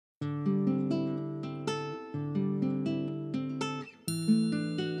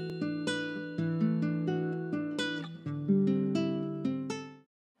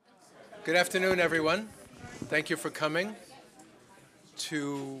Good afternoon, everyone. Thank you for coming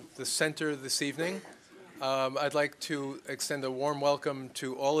to the center this evening. I'd like to extend a warm welcome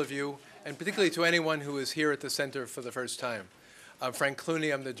to all of you, and particularly to anyone who is here at the center for the first time. I'm Frank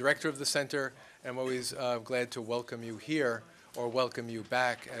Clooney. I'm the director of the center, and I'm always glad to welcome you here or welcome you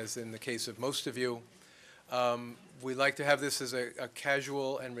back, as in the case of most of you. We like to have this as a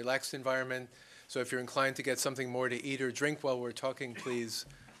casual and relaxed environment, so if you're inclined to get something more to eat or drink while we're talking, please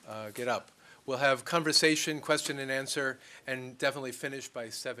get up. We'll have conversation, question and answer, and definitely finish by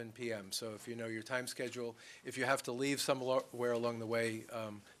 7 p.m. So if you know your time schedule, if you have to leave somewhere along the way,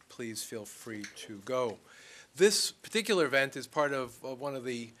 please feel free to go. This particular event is part of one of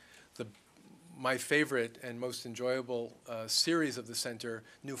my favorite and most enjoyable series of the center,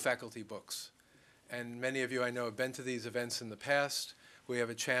 New Faculty Books. And many of you I know have been to these events in the past. We have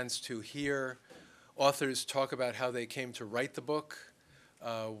a chance to hear authors talk about how they came to write the book,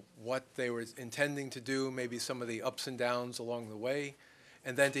 what they were intending to do, maybe some of the ups and downs along the way,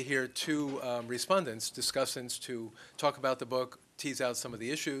 and then to hear two respondents, discussants, to talk about the book, tease out some of the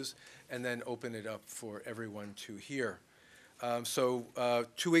issues, and then open it up for everyone to hear. So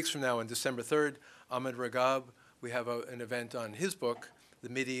 2 weeks from now, on December 3rd, Ahmed Ragab, we have an event on his book, The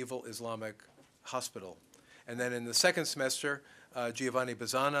Medieval Islamic Hospital. And then in the second semester, Giovanni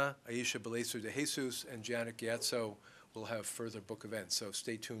Bazzana, Aisha Belesu de Jesus, and Janet Giazzo will have further book events, so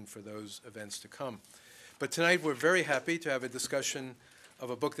stay tuned for those events to come. But tonight we're very happy to have a discussion of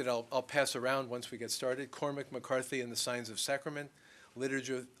a book that I'll pass around once we get started, Cormac McCarthy and the Signs of Sacrament,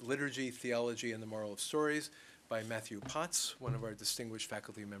 Liturgy, Theology, and the Moral of Stories by Matthew Potts, one of our distinguished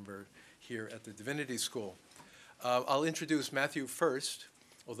faculty members here at the Divinity School. I'll introduce Matthew first,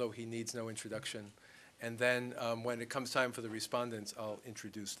 although he needs no introduction, and then when it comes time for the respondents, I'll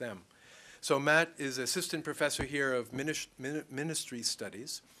introduce them. So Matt is assistant professor here of ministry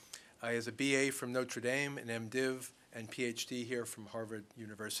studies. He has a BA from Notre Dame, an MDiv, and PhD here from Harvard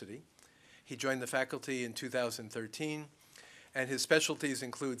University. He joined the faculty in 2013, and his specialties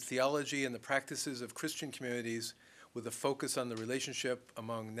include theology and the practices of Christian communities with a focus on the relationship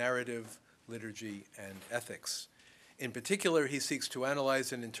among narrative, liturgy, and ethics. In particular, he seeks to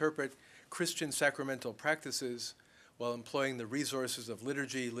analyze and interpret Christian sacramental practices while employing the resources of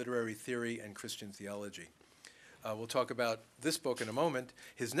liturgy, literary theory, and Christian theology. We'll talk about this book in a moment.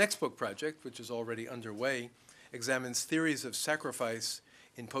 His next book project, which is already underway, examines theories of sacrifice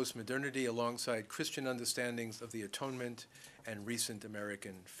in postmodernity alongside Christian understandings of the atonement and recent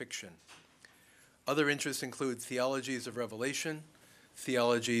American fiction. Other interests include theologies of revelation,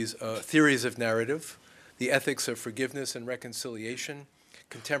 theories of narrative, the ethics of forgiveness and reconciliation,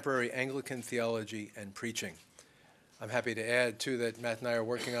 contemporary Anglican theology, and preaching. I'm happy to add, too, that Matt and I are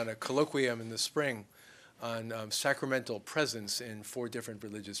working on a colloquium in the spring on sacramental presence in 4 different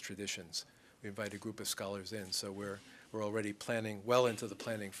religious traditions. We invite a group of scholars in, so we're already planning, well into the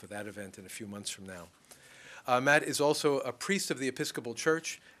planning for that event in a few months from now. Matt is also a priest of the Episcopal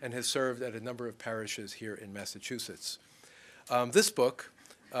Church and has served at a number of parishes here in Massachusetts. This book,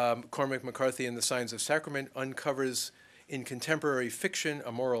 Cormac McCarthy and the Signs of Sacrament, uncovers in contemporary fiction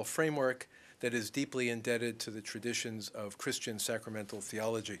a moral framework that is deeply indebted to the traditions of Christian sacramental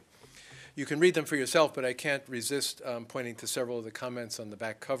theology. You can read them for yourself, but I can't resist pointing to several of the comments on the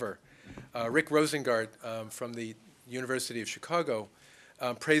back cover. Rick Rosengart from the University of Chicago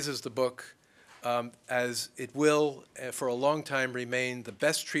praises the book as it will, for a long time, remain the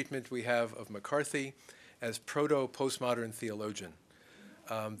best treatment we have of McCarthy as proto-postmodern theologian.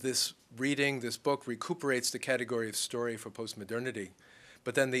 This book recuperates the category of story for postmodernity.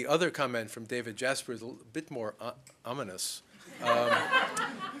 But then the other comment from David Jasper is a bit more ominous.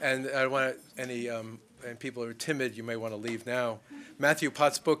 And I want and people are timid, you may want to leave now. Matthew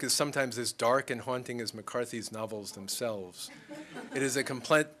Potts' book is sometimes as dark and haunting as McCarthy's novels themselves. It is a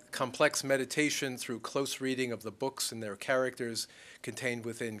complex meditation through close reading of the books and their characters contained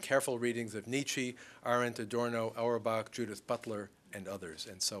within careful readings of Nietzsche, Arendt, Adorno, Auerbach, Judith Butler, and others,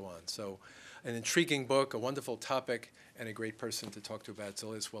 and so on. So an intriguing book, a wonderful topic, and a great person to talk to about. So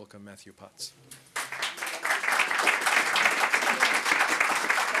let's welcome Matthew Potts.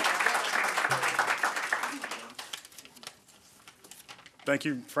 Thank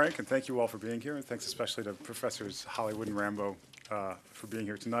you, Frank, and thank you all for being here. And thanks especially to Professors Hollywood and Rambo for being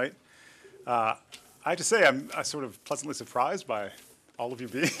here tonight. I have to say I'm sort of pleasantly surprised by all of you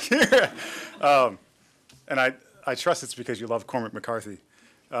being here. And I trust it's because you love Cormac McCarthy.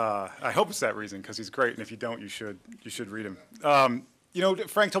 I hope it's that reason, because he's great, and if you don't, you should read him. You know,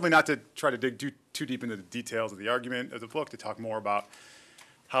 Frank told me not to try to dig too deep into the details of the argument of the book, to talk more about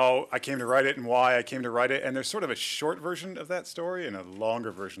how I came to write it and why I came to write it. And there's sort of a short version of that story and a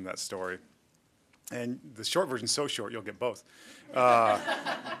longer version of that story. And the short version's so short, you'll get both. The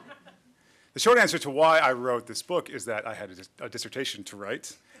short answer to why I wrote this book is that I had a dissertation to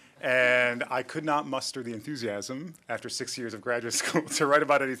write, and I could not muster the enthusiasm after 6 years of graduate school to write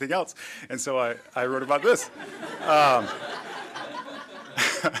about anything else. And so I wrote about this.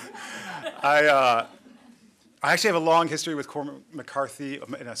 I actually have a long history with Cormac McCarthy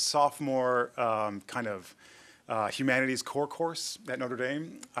in a sophomore humanities core course at Notre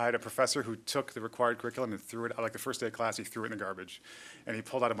Dame. I had a professor who took the required curriculum and threw it, like the first day of class, he threw it in the garbage. And he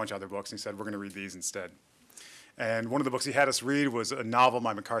pulled out a bunch of other books and he said, we're going to read these instead. And one of the books he had us read was a novel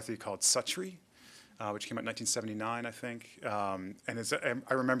by McCarthy called Suttree, which came out in 1979, I think. And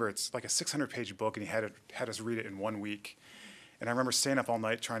I remember it's like a 600-page book, and he had us read it in 1 week. And I remember staying up all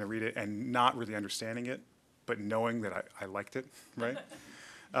night trying to read it and not really understanding it, but knowing that I liked it, right?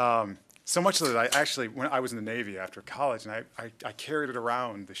 So much so that I actually, when I was in the Navy after college, and I carried it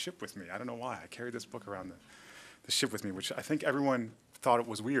around the ship with me. I don't know why. I carried this book around the ship with me, which I think everyone thought it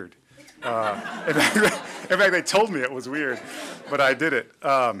was weird. In fact, they told me it was weird, but I did it.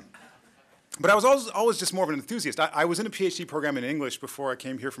 But I was always just more of an enthusiast. I was in a PhD program in English before I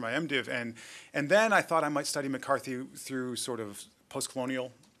came here for my MDiv, and then I thought I might study McCarthy through sort of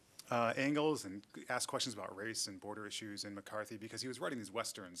post-colonial angles and ask questions about race and border issues in McCarthy, because he was writing these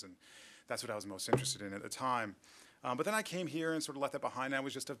Westerns, and that's what I was most interested in at the time. But then I came here and sort of left that behind. I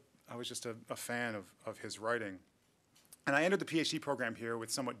was just a fan of his writing. And I entered the PhD program here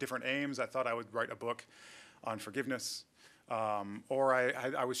with somewhat different aims. I thought I would write a book on forgiveness. Or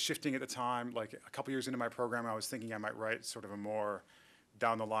I was shifting at the time, like a couple years into my program, I was thinking I might write sort of a more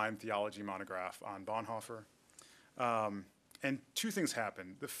down-the-line theology monograph on Bonhoeffer. And two things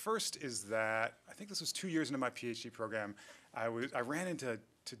happened. The first is that, I think this was 2 years into my PhD program, I ran into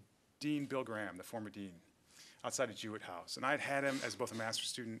Dean Bill Graham, the former dean, outside of Jewett House. And I'd had him as both a master's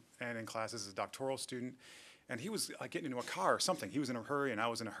student and in classes as a doctoral student. And he was like getting into a car or something. He was in a hurry, and I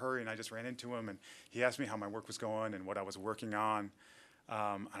was in a hurry, and I just ran into him, and he asked me how my work was going and what I was working on.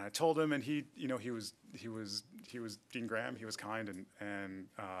 And I told him, and he was Dean Graham. He was kind and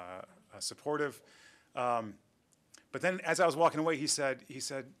supportive. But then, as I was walking away, he said,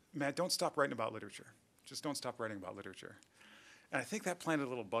 "Matt, don't stop writing about literature. Just don't stop writing about literature." And I think that planted a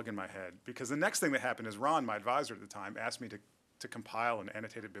little bug in my head, because the next thing that happened is Ron, my advisor at the time, asked me to compile an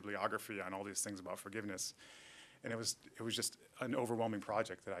annotated bibliography on all these things about forgiveness. And it was just an overwhelming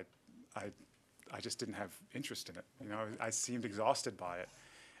project that I just didn't have interest in it. You know, I seemed exhausted by it.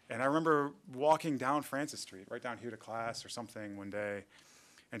 And I remember walking down Francis Street, right down here to class or something one day,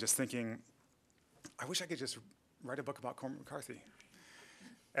 and just thinking, I wish I could just write a book about Cormac McCarthy.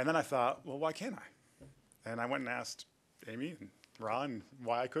 And then I thought, well, why can't I? And I went and asked Amy and Ron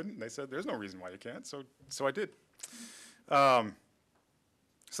why I couldn't. And they said, there's no reason why you can't. So I did. So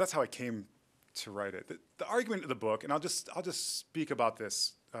that's how I came to write it. The argument of the book, and I'll just speak about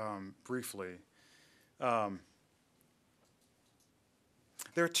this briefly. There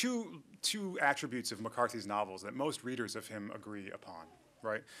are two attributes of McCarthy's novels that most readers of him agree upon,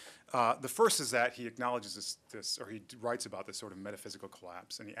 right? The first is that he acknowledges or he writes about this sort of metaphysical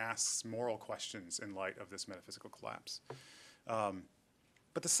collapse, and he asks moral questions in light of this metaphysical collapse.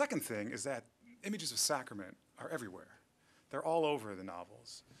 But the second thing is that images of sacrament are everywhere. They're all over the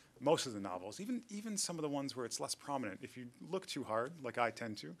novels, most of the novels, even some of the ones where it's less prominent. If you look too hard, like I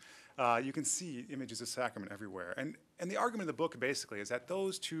tend to, you can see images of sacrament everywhere. And the argument of the book basically is that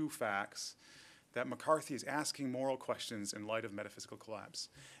those two facts, that McCarthy is asking moral questions in light of metaphysical collapse,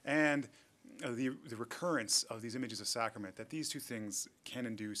 and the recurrence of these images of sacrament, that these two things can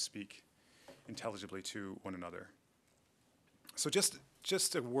and do speak intelligibly to one another. So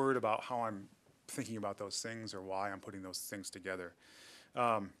just a word about how I'm thinking about those things, or why I'm putting those things together.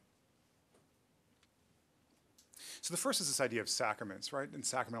 So the first is this idea of sacraments, right, and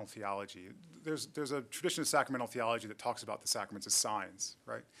sacramental theology. There's a tradition of sacramental theology that talks about the sacraments as signs,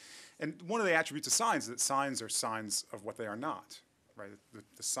 right? And one of the attributes of signs is that signs are signs of what they are not, right?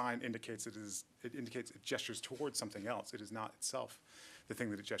 The sign indicates it gestures towards something else. It is not itself the thing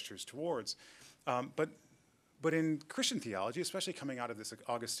that it gestures towards. But in Christian theology, especially coming out of this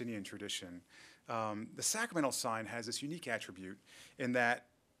Augustinian tradition, the sacramental sign has this unique attribute in that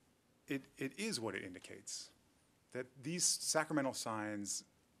it is what it indicates. That these sacramental signs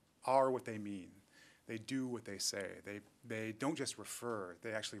are what they mean. They do what they say. They don't just refer,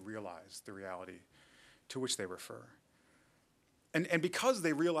 they actually realize the reality to which they refer. And because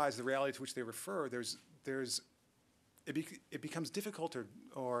they realize the reality to which they refer, it becomes difficult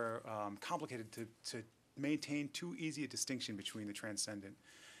or complicated to maintain too easy a distinction between the transcendent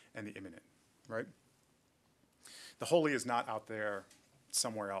and the immanent, right? The holy is not out there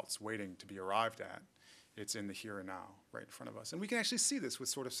somewhere else waiting to be arrived at. It's in the here and now, right in front of us. And we can actually see this with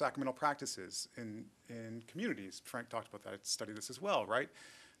sort of sacramental practices in communities. Frank talked about that. I studied this as well, right?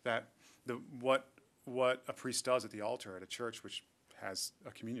 That what a priest does at the altar at a church which has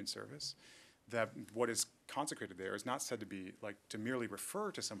a communion service, that what is consecrated there is not said to be like to merely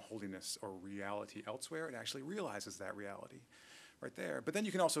refer to some holiness or reality elsewhere. It actually realizes that reality right there. But then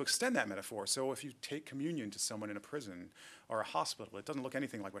you can also extend that metaphor. So if you take communion to someone in a prison or a hospital, it doesn't look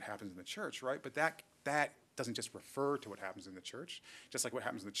anything like what happens in the church, right? But that doesn't just refer to what happens in the church, just like what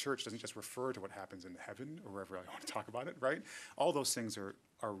happens in the church doesn't just refer to what happens in heaven or wherever I want to talk about it, right? All those things are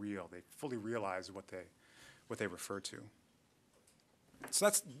real. They fully realize what they refer to. So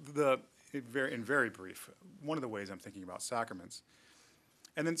that's in very brief, one of the ways I'm thinking about sacraments.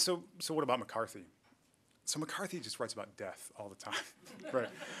 And then, so what about McCarthy? So McCarthy just writes about death all the time, right?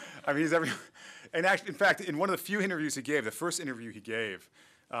 I mean, and actually, in fact, in one of the few interviews he gave, the first interview he gave,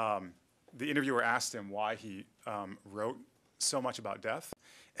 the interviewer asked him why he wrote so much about death,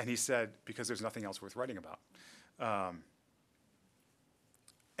 and he said, because there's nothing else worth writing about. And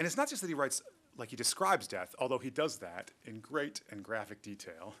it's not just that he writes, like he describes death, although he does that in great and graphic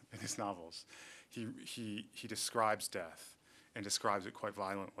detail in his novels. He describes death and describes it quite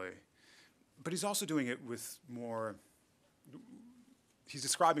violently. But he's also doing it with more, he's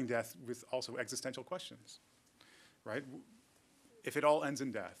describing death with also existential questions, right? If it all ends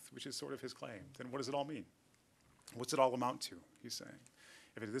in death, which is sort of his claim, then what does it all mean? What's it all amount to, he's saying?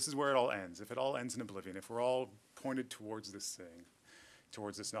 This is where it all ends, if it all ends in oblivion, if we're all pointed towards this thing,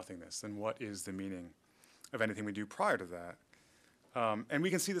 towards this nothingness, then what is the meaning of anything we do prior to that? And we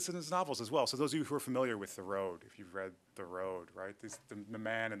can see this in his novels as well. So those of you who are familiar with The Road, if you've read The Road, right? The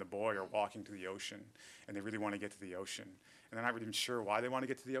man and the boy are walking to the ocean, and they really want to get to the ocean. And they're not really even sure why they want to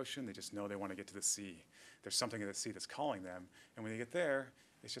get to the ocean. They just know they want to get to the sea. There's something in the sea that's calling them. And when they get there,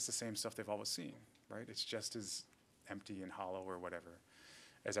 it's just the same stuff they've always seen, right? It's just as empty and hollow or whatever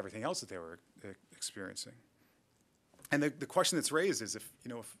as everything else that they were experiencing. And the question that's raised is, if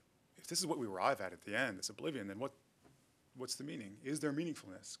this is what we arrive at the end, this oblivion, then what's the meaning? Is there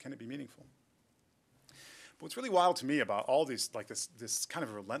meaningfulness? Can it be meaningful? But what's really wild to me about all these, like this kind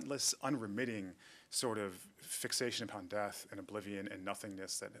of relentless, unremitting sort of fixation upon death and oblivion and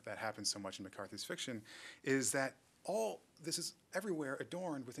nothingness that happens so much in McCarthy's fiction, is that all this is everywhere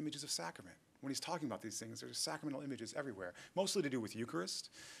adorned with images of sacrament. When he's talking about these things, there's sacramental images everywhere, mostly to do with Eucharist,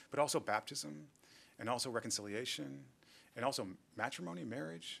 but also baptism, and also reconciliation, and also matrimony,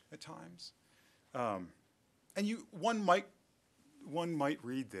 marriage at times. And one might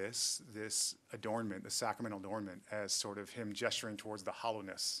read this adornment, the sacramental adornment, as sort of him gesturing towards the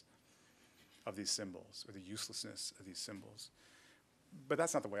hollowness of these symbols, or the uselessness of these symbols. But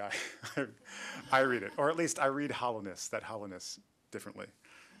that's not the way I read it, or at least I read that hollowness differently,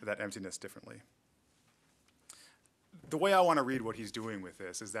 that emptiness differently. The way I want to read what he's doing with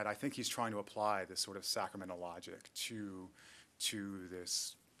this is that I think he's trying to apply this sort of sacramental logic to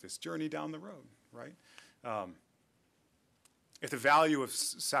this journey down the road, right? If the value of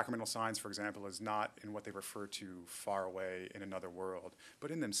sacramental signs, for example, is not in what they refer to far away in another world,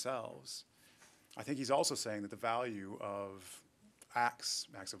 but in themselves, I think he's also saying that the value of acts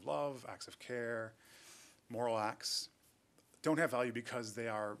of love, acts of care, moral acts, don't have value because they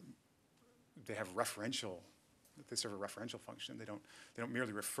serve a referential function. They don't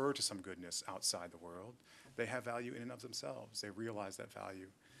merely refer to some goodness outside the world. They have value in and of themselves. They realize that value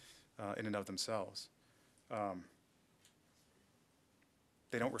in and of themselves.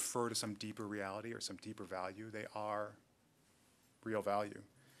 They don't refer to some deeper reality or some deeper value. They are real value.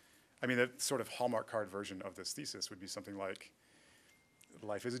 I mean, the sort of Hallmark card version of this thesis would be something like,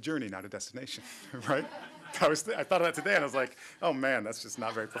 life is a journey, not a destination, right? I thought of that today, and I was like, oh man, that's just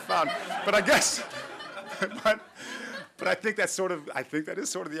not very profound. But I guess, but I think that is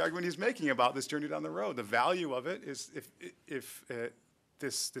sort of the argument he's making about this journey down the road. The value of it is if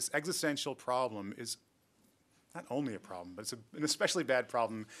this existential problem is not only a problem, but it's an especially bad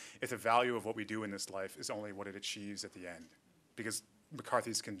problem if the value of what we do in this life is only what it achieves at the end. Because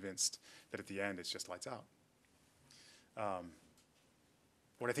McCarthy's convinced that at the end it's just lights out.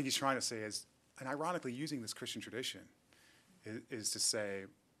 What I think he's trying to say is, and ironically using this Christian tradition, is to say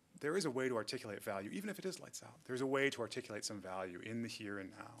there is a way to articulate value, even if it is lights out. There's a way to articulate some value in the here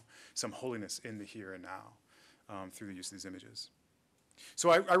and now, some holiness in the here and now through the use of these images. So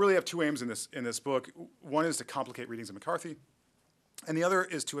I really have two aims in this book. One is to complicate readings of McCarthy, and the other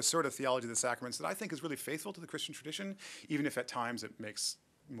is to assert a theology of the sacraments that I think is really faithful to the Christian tradition, even if at times it makes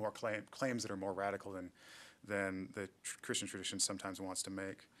more claims that are more radical than the Christian tradition sometimes wants to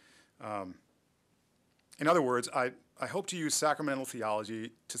make. In other words, I hope to use sacramental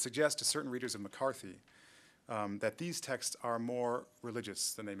theology to suggest to certain readers of McCarthy that these texts are more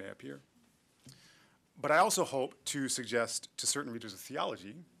religious than they may appear. But I also hope to suggest to certain readers of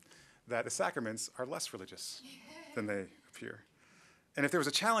theology that the sacraments are less religious than they appear. And if there was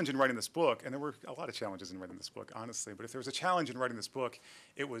a challenge in writing this book, and there were a lot of challenges in writing this book, honestly, but if there was a challenge in writing this book,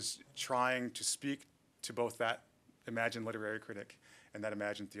 it was trying to speak to both that imagined literary critic and that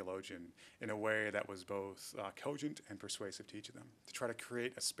imagined theologian in a way that was both cogent and persuasive to each of them, to try to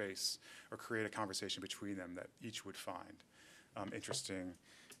create a space or create a conversation between them that each would find interesting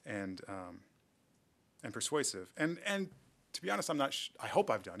and persuasive. And to be honest, I hope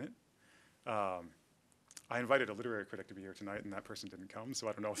I've done it. I invited a literary critic to be here tonight, and that person didn't come, so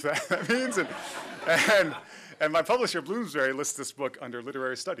I don't know what that means. And my publisher, Bloomsbury, lists this book under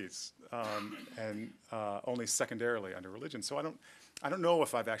literary studies, and only secondarily under religion. So I don't know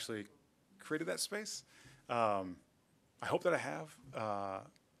if I've actually created that space. I hope that I have,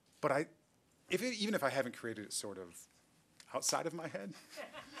 but even if I haven't created it sort of outside of my head,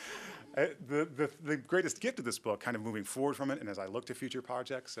 the greatest gift of this book, kind of moving forward from it, and as I look to future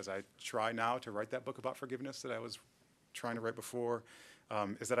projects, as I try now to write that book about forgiveness that I was trying to write before,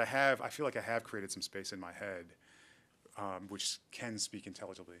 is that I feel like I have created some space in my head which can speak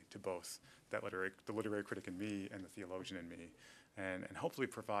intelligibly to both the literary critic in me and the theologian in me, and hopefully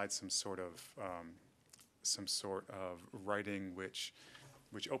provide some sort of writing which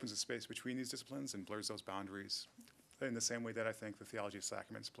opens a space between these disciplines and blurs those boundaries in the same way that I think the theology of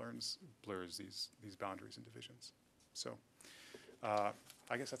sacraments blurs these boundaries and divisions. So I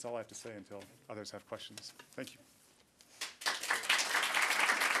guess that's all I have to say until others have questions. Thank you.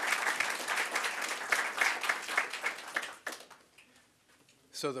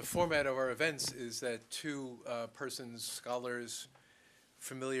 So the format of our events is that two persons, scholars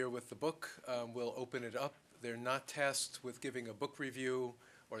familiar with the book, will open it up. They're not tasked with giving a book review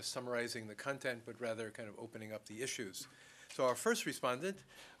or summarizing the content, but rather kind of opening up the issues. So our first respondent,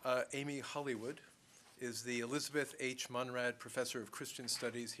 Amy Hollywood, is the Elizabeth H. Monrad Professor of Christian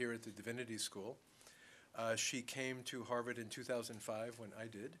Studies here at the Divinity School. She came to Harvard in 2005 when I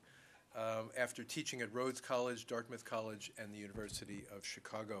did, after teaching at Rhodes College, Dartmouth College, and the University of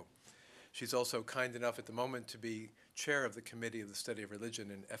Chicago. She's also kind enough at the moment to be chair of the Committee of the Study of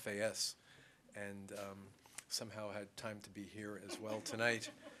Religion in FAS, and somehow had time to be here as well tonight.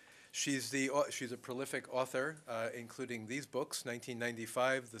 She's a prolific author, including these books: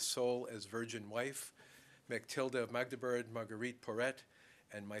 1995, The Soul as Virgin Wife, Mechtilde of Magdeburg, Marguerite Porete,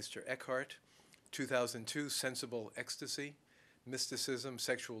 and Meister Eckhart; 2002, Sensible Ecstasy, Mysticism,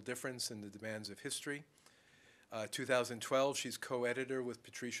 Sexual Difference, and the Demands of History; 2012, she's co-editor with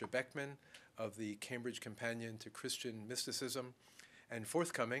Patricia Beckman of the Cambridge Companion to Christian Mysticism; and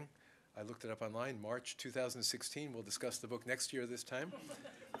forthcoming, I looked it up online, March 2016, we'll discuss the book next year this time,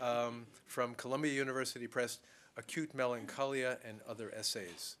 from Columbia University Press, Acute Melancholia and Other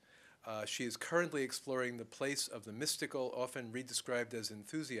Essays. She is currently exploring the place of the mystical, often redescribed as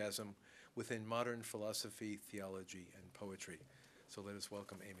enthusiasm, within modern philosophy, theology, and poetry. So let us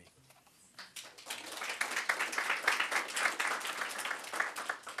welcome Amy.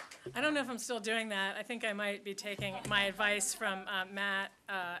 I don't know if I'm still doing that. I think I might be taking my advice from Matt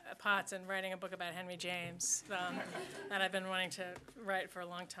Potts and writing a book about Henry James that I've been wanting to write for a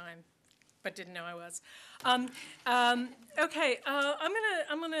long time, but didn't know I was. Okay,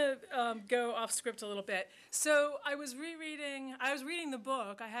 I'm gonna go off script a little bit. So I was reading the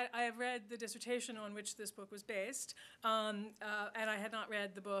book. I have read the dissertation on which this book was based, and I had not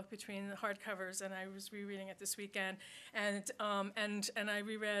read the book between the hardcovers, and I was rereading it this weekend, and I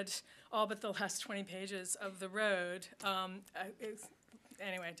reread all but the last 20 pages of The Road.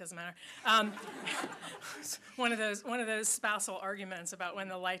 Anyway, it doesn't matter. One of those spousal arguments about when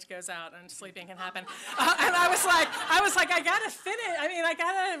the light goes out and sleeping can happen. And I was like, I gotta fit it. I mean, I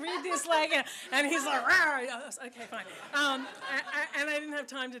gotta read this like, and he's like, rawr. Okay, fine. And I didn't have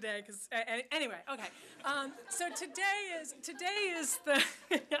time today because anyway, okay. So today is the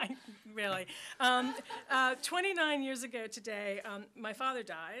really 29 years ago today. My father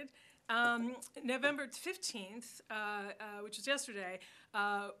died. November 15th, which was yesterday,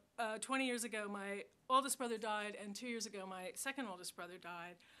 20 years ago, my oldest brother died, and 2 years ago, my second oldest brother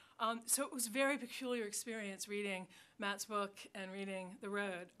died. So it was a very peculiar experience reading Matt's book and reading The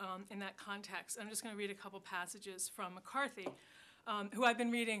Road in that context. I'm just going to read a couple passages from McCarthy, who I've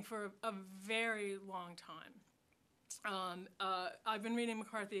been reading for a very long time. I've been reading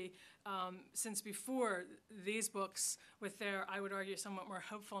McCarthy since before these books, with their, I would argue, somewhat more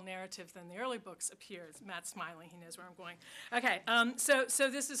hopeful narrative than the early books appears. Matt's smiling, he knows where I'm going. Okay, so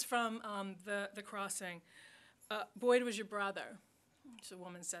this is from the Crossing. Boyd was your brother, the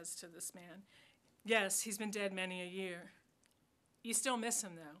woman says to this man. Yes, he's been dead many a year. You still miss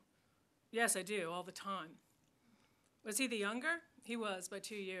him, though? Yes, I do, all the time. Was he the younger? He was, by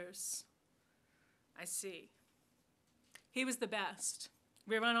 2 years. I see. He was the best.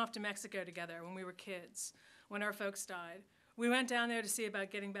 We ran off to Mexico together when we were kids, when our folks died. We went down there to see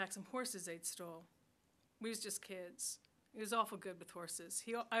about getting back some horses they'd stole. We was just kids. He was awful good with horses.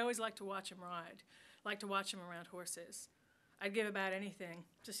 I always liked to watch him ride, liked to watch him around horses. I'd give about anything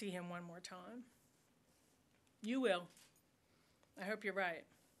to see him one more time. You will. I hope you're right.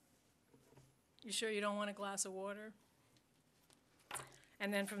 You sure you don't want a glass of water?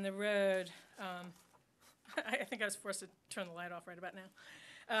 And then from the road, I think I was forced to turn the light off right about now.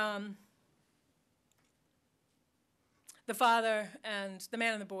 The father and the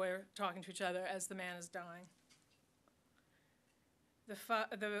man and the boy are talking to each other as the man is dying.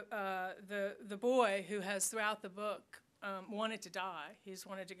 The boy, who has throughout the book wanted to die, he's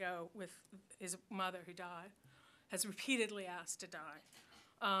wanted to go with his mother who died, has repeatedly asked to die,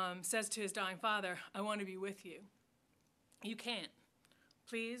 says to his dying father, I want to be with you. You can't.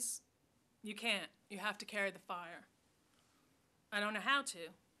 Please, you can't. You have to carry the fire. I don't know how to.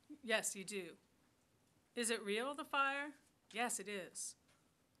 Yes, you do. Is it real, the fire? Yes, it is.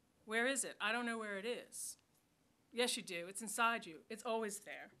 Where is it? I don't know where it is. Yes, you do. It's inside you. It's always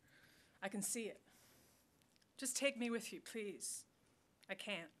there. I can see it. Just take me with you, please. I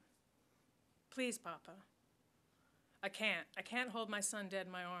can't. Please, Papa. I can't. I can't hold my son dead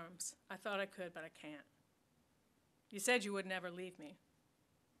in my arms. I thought I could, but I can't. You said you would never leave me.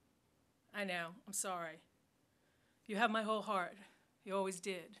 I know. I'm sorry. You have my whole heart. You always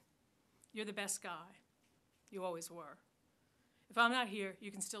did. You're the best guy. You always were. If I'm not here, you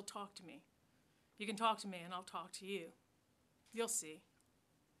can still talk to me. You can talk to me and I'll talk to you. You'll see.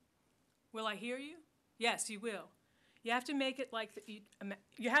 Will I hear you? Yes, you will. You have to make it like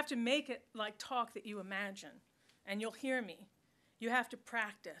you have to make it like talk that you imagine, and you'll hear me. You have to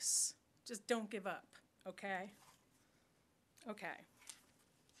practice. Just don't give up, okay? Okay.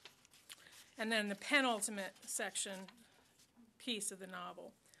 And then the penultimate section, piece of the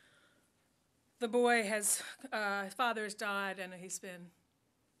novel. The boy his father has died, and he's been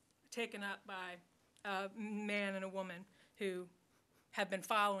taken up by a man and a woman who have been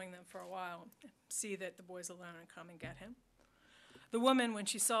following them for a while, see that the boy's alone and come and get him. The woman, when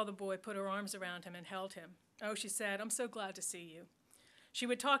she saw the boy, put her arms around him and held him. Oh, she said, I'm so glad to see you. She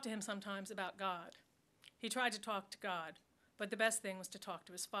would talk to him sometimes about God. He tried to talk to God, but the best thing was to talk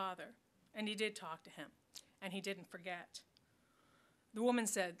to his father. And he did talk to him, and he didn't forget. The woman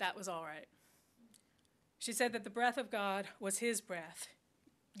said that was all right. She said that the breath of God was his breath,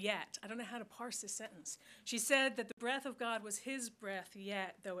 yet. I don't know how to parse this sentence. She said that the breath of God was his breath,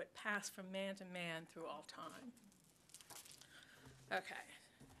 yet, though it passed from man to man through all time. Okay.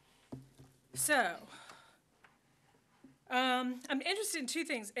 So, I'm interested in two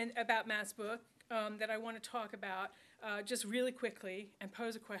things about Matt's book that I want to talk about just really quickly and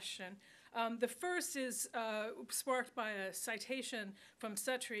pose a question. The first is sparked by a citation from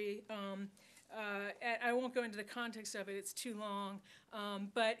Suttree. I won't go into the context of it, it's too long.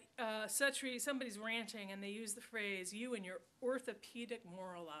 But Suttree, somebody's ranting, and they use the phrase, you and your orthopedic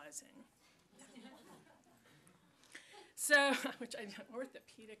moralizing. So,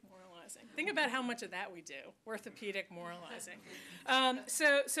 orthopedic moralizing. Think about how much of that we do, orthopedic moralizing.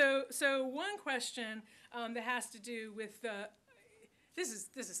 So one question that has to do with this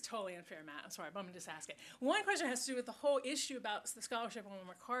is totally unfair, Matt. I'm sorry, but I'm going to just ask it. One question has to do with the whole issue about the scholarship on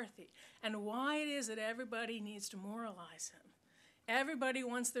McCarthy and why it is that everybody needs to moralize him. Everybody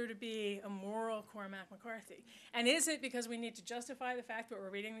wants there to be a moral Cormac McCarthy. And is it because we need to justify the fact that we're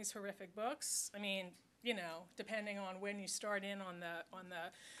reading these horrific books? I mean, you know, depending on when you start in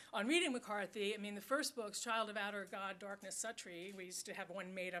on reading McCarthy. I mean, the first books, Child of Outer God, Darkness, Suttree, we used to have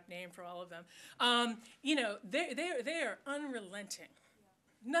one made-up name for all of them. You know, they are unrelenting.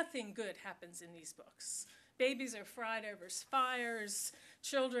 Nothing good happens in these books. Babies are fried over fires.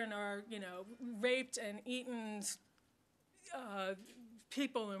 Children are, you know, raped and eaten.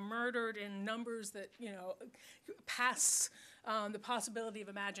 People are murdered in numbers that, you know, pass the possibility of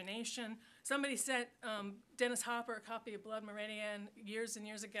imagination. Somebody sent Dennis Hopper a copy of Blood Meridian years and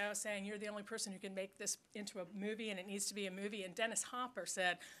years ago saying, you're the only person who can make this into a movie and it needs to be a movie. And Dennis Hopper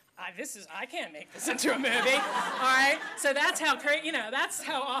said, I can't make this into a movie, all right? So that's how that's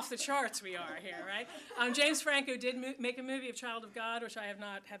how off the charts we are here, right? James Franco did make a movie of Child of God, which I have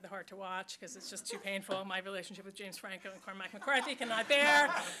not had the heart to watch because it's just too painful. My relationship with James Franco and Cormac McCarthy cannot bear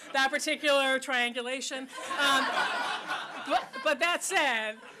that particular triangulation. But that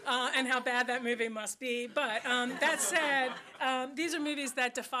said, and how bad that movie must be, but that said, these are movies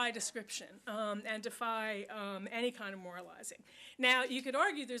that defy description and defy any kind of moralizing. Now, you could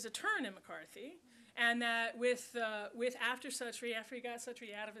argue there's a turn in McCarthy, and that with after Suttree, after he got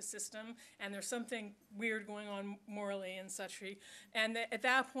Suttree out of his system, and there's something weird going on morally in Suttree, and that at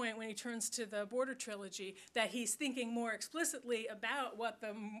that point, when he turns to the Border trilogy, that he's thinking more explicitly about what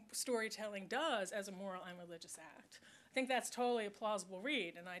the storytelling does as a moral and religious act. I think that's totally a plausible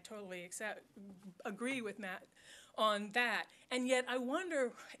read, and I totally agree with Matt on that. And yet, I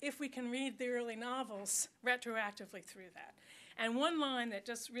wonder if we can read the early novels retroactively through that. And one line that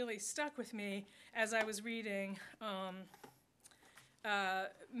just really stuck with me as I was reading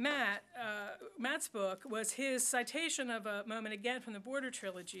Matt's book was his citation of a moment again from the Border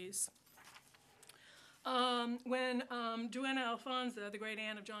trilogies. When Duena Alfonso, the great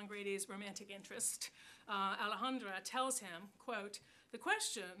aunt of John Grady's romantic interest, Alejandra, tells him, quote, the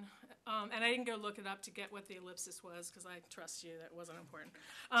question, and I didn't go look it up to get what the ellipsis was because I trust you, that wasn't important.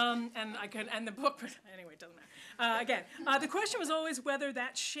 And the book, anyway, it doesn't matter. Again, the question was always whether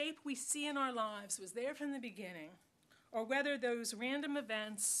that shape we see in our lives was there from the beginning or whether those random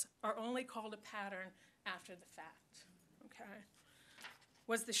events are only called a pattern after the fact, okay?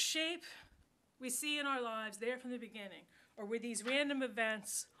 Was the shape we see in our lives there from the beginning, or were these random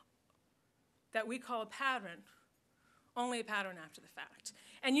events that we call a pattern only a pattern after the fact?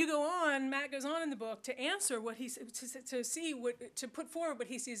 And you go on, Matt goes on in the book to answer what to put forward what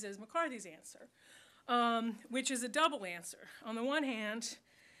he sees as McCarthy's answer, which is a double answer. On the one hand,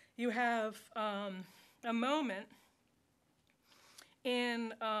 you have a moment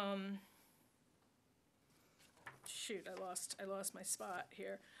in shoot, I lost my spot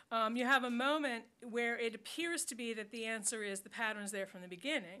here. You have a moment where it appears to be that the answer is the pattern's there from the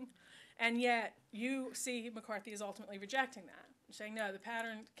beginning, and yet you see McCarthy is ultimately rejecting that, saying, no, the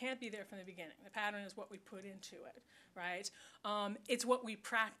pattern can't be there from the beginning. The pattern is what we put into it, right? It's what we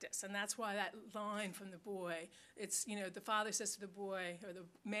practice, and that's why that line from the boy, it's, the father says to the boy, or the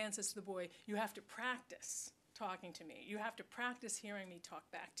man says to the boy, you have to practice talking to me. You have to practice hearing me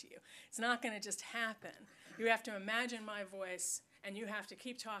talk back to you. It's not going to just happen. You have to imagine my voice, and you have to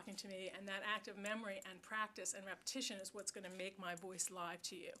keep talking to me, and that act of memory and practice and repetition is what's going to make my voice live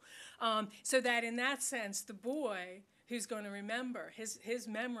to you. So that in that sense, the boy who's going to remember his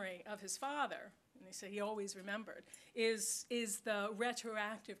memory of his father, and they say he always remembered, is the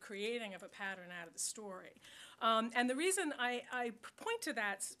retroactive creating of a pattern out of the story. And the reason I point to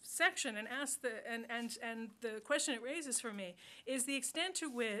that section and ask and the question it raises for me is the extent to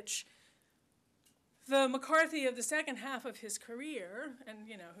which the McCarthy of the second half of his career, and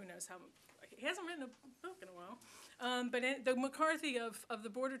who knows how, he hasn't written a book in a while, but the McCarthy of the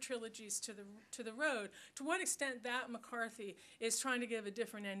Border trilogies to the Road, to what extent that McCarthy is trying to give a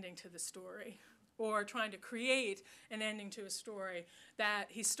different ending to the story, or trying to create an ending to a story that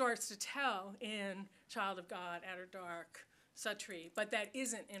he starts to tell in Child of God, Outer Dark, Suttree, but that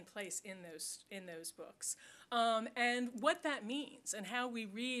isn't in place in those books. And what that means and how we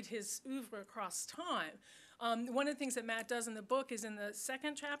read his oeuvre across time. One of the things that Matt does in the book is in the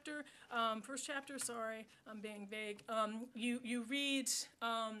first chapter, sorry, I'm being vague, you read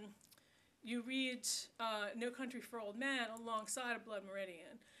No Country for Old Men alongside of Blood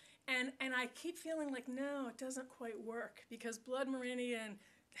Meridian. And I keep feeling like, no, it doesn't quite work, because Blood Meridian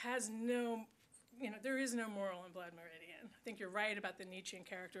has no, there is no moral in Blood Meridian. I think you're right about the Nietzschean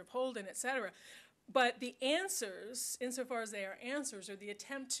character of Holden, et cetera. But the answers, insofar as they are answers, or the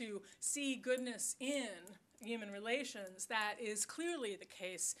attempt to see goodness in human relations, that is clearly the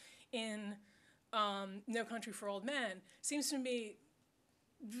case in No Country for Old Men, seems to me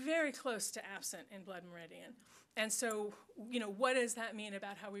very close to absent in Blood Meridian. And so, what does that mean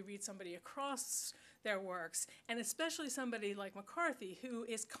about how we read somebody across their works, and especially somebody like McCarthy, who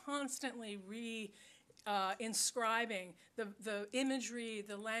is constantly inscribing the imagery,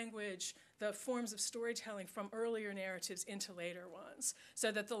 the language, the forms of storytelling from earlier narratives into later ones,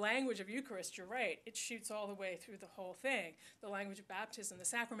 so that the language of Eucharist, you're right, it shoots all the way through the whole thing. The language of baptism, the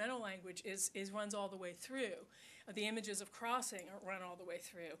sacramental language runs all the way through. The images of crossing run all the way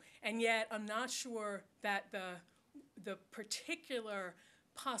through. And yet, I'm not sure that the particular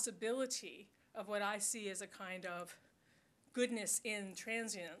possibility of what I see as a kind of goodness in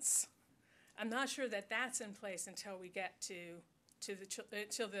transience, I'm not sure that that's in place until we get to to the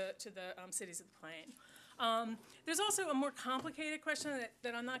cities of the plain. There's also a more complicated question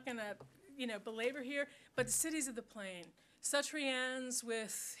that I'm not going to belabor here, but the cities of the plain. Suttree ends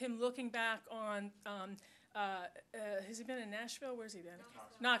with him looking back on, has he been in Nashville? Where's he been?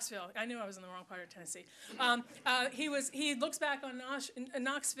 Knoxville. I knew I was in the wrong part of Tennessee. He looks back on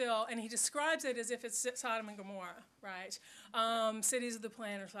Knoxville, and he describes it as if it's Sodom and Gomorrah, right? Cities of the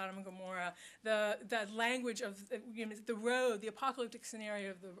plain are Sodom and Gomorrah. The language of the road, the apocalyptic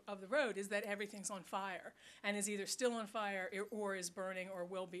scenario of the road is that everything's on fire and is either still on fire or is burning or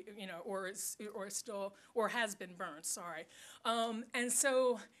will be, or has been burned. Sorry, and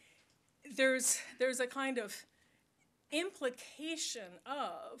so there's a kind of implication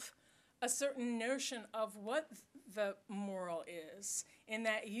of a certain notion of what the moral is in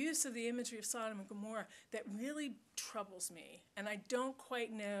that use of the imagery of Sodom and Gomorrah that really troubles me, and I don't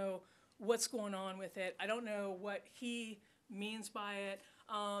quite know what's going on with it. I don't know what he means by it.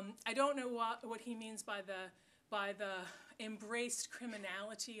 I don't know what he means by the embraced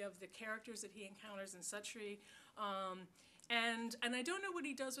criminality of the characters that he encounters in Suttree. And I don't know what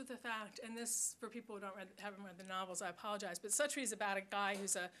he does with the fact, and this, for people who haven't read the novels, I apologize, but Suttree is about a guy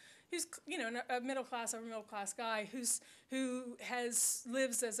who's a middle class, upper middle class guy who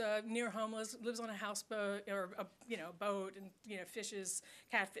lives as a near homeless, lives on a houseboat or a boat, and fishes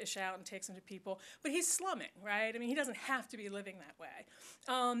catfish out and takes them to people. But he's slumming, right? I mean, he doesn't have to be living that way.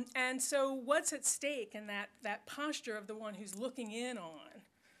 And so what's at stake in that posture of the one who's looking in on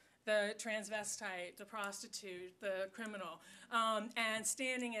the transvestite, the prostitute, the criminal, and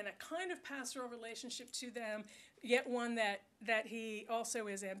standing in a kind of pastoral relationship to them, yet one that he also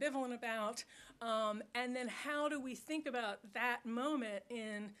is ambivalent about. And then how do we think about that moment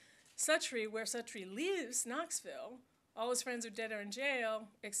in Suttree, where Suttree leaves Knoxville? All his friends are dead or in jail,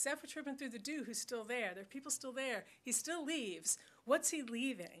 except for Tripping Through the Dew, who's still there. There are people still there. He still leaves. What's he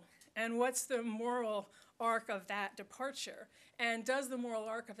leaving? And what's the moral arc of that departure? And does the moral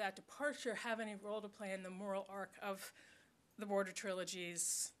arc of that departure have any role to play in the moral arc of the Border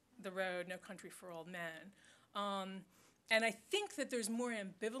trilogies, The Road, No Country for Old Men? And I think that there's more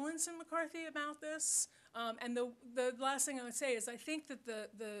ambivalence in McCarthy about this. And the last thing I would say is I think that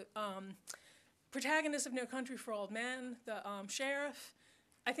the protagonist of No Country for Old Men, the sheriff,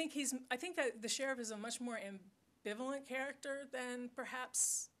 I think that the sheriff is a much more ambivalent character than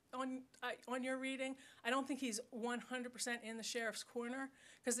perhaps on your reading. I don't think he's 100% in the sheriff's corner,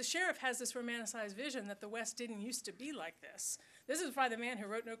 because the sheriff has this romanticized vision that the West didn't used to be like this. This is by the man who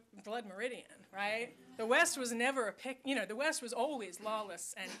wrote No Blood Meridian, right? The West was never the West was always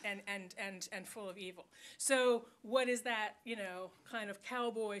lawless and full of evil. So what is that, kind of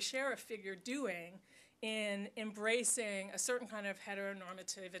cowboy sheriff figure doing in embracing a certain kind of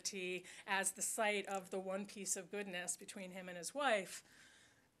heteronormativity as the site of the one piece of goodness between him and his wife?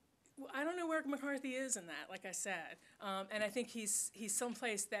 I don't know where McCarthy is in that, like I said. And I think he's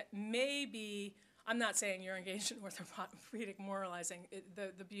someplace that maybe, I'm not saying you're engaged in orthopedic moralizing.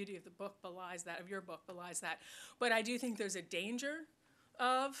 The beauty of the book belies that, of your book belies that. But I do think there's a danger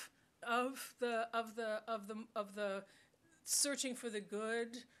of the searching for the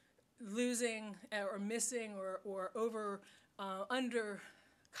good, losing or missing or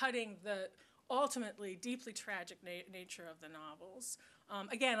undercutting the ultimately deeply tragic nature of the novels.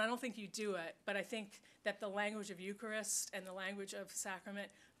 Again, I don't think you do it, but I think that the language of Eucharist and the language of Sacrament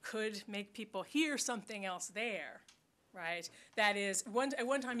could make people hear something else there, right? That is, at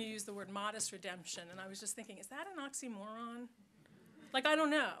one time you used the word modest redemption, and I was just thinking, is that an oxymoron? Like, I don't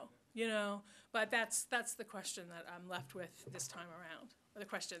know, but that's the question that I'm left with this time around, or the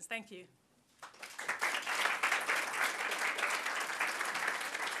questions. Thank you.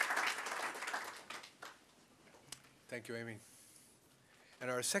 Thank you, Amy. And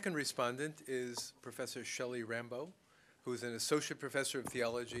our second respondent is Professor Shelly Rambo, who is an associate professor of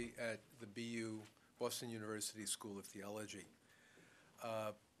theology at the BU, Boston University School of Theology.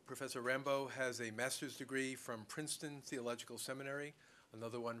 Professor Rambo has a master's degree from Princeton Theological Seminary,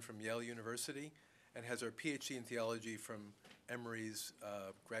 another one from Yale University, and has her PhD in theology from Emory's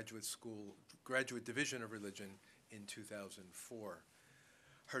Graduate Division of Religion in 2004.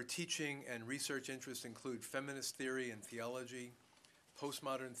 Her teaching and research interests include feminist theory and theology,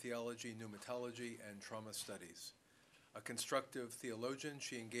 postmodern theology, pneumatology, and trauma studies. A constructive theologian,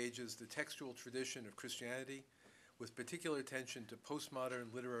 she engages the textual tradition of Christianity with particular attention to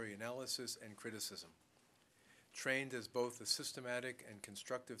postmodern literary analysis and criticism. Trained as both a systematic and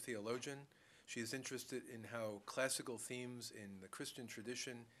constructive theologian, she is interested in how classical themes in the Christian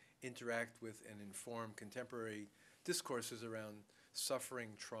tradition interact with and inform contemporary discourses around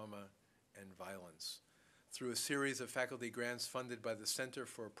suffering, trauma, and violence. through a series of faculty grants funded by the Center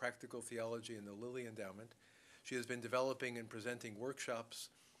for Practical Theology and the Lilly Endowment. She has been developing and presenting workshops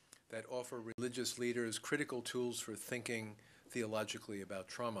that offer religious leaders critical tools for thinking theologically about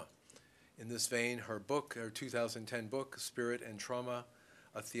trauma. In this vein, her 2010 book, Spirit and Trauma,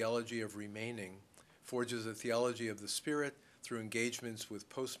 A Theology of Remaining, forges a theology of the spirit through engagements with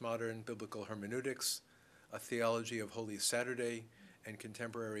postmodern biblical hermeneutics, a theology of Holy Saturday, and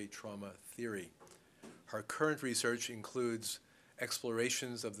contemporary trauma theory. Her current research includes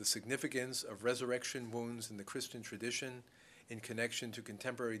explorations of the significance of resurrection wounds in the Christian tradition in connection to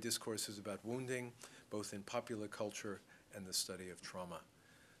contemporary discourses about wounding, both in popular culture and the study of trauma.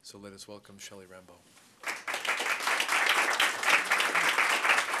 So let us welcome Shelly Rambo.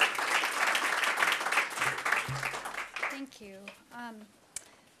 Thank you.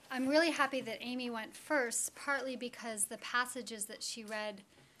 I'm really happy that Amy went first, partly because the passages that she read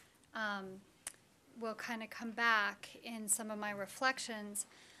will kind of come back in some of my reflections.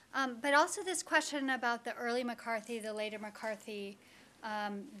 But also this question about the early McCarthy, the later McCarthy,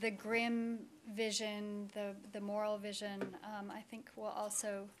 the grim vision, the moral vision, I think will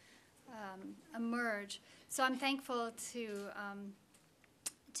also emerge. So I'm thankful to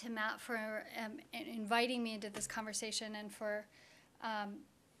Matt for inviting me into this conversation and for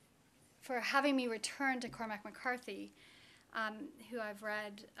having me return to Cormac McCarthy, who I've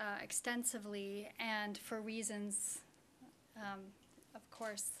read extensively, and for reasons, of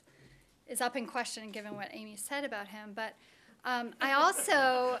course, is up in question given what Amy said about him. But I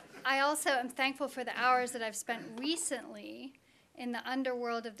also am thankful for the hours that I've spent recently in the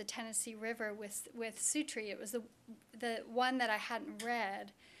underworld of the Tennessee River with Sutri. It was the one that I hadn't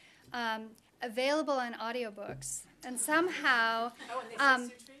read, available on audiobooks, and somehow,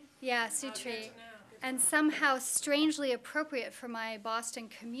 yeah, Sutri, and somehow strangely appropriate for my Boston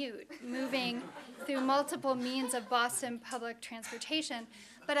commute, moving through multiple means of Boston public transportation.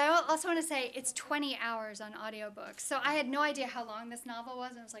 But I also want to say it's 20 hours on audiobooks. So I had no idea how long this novel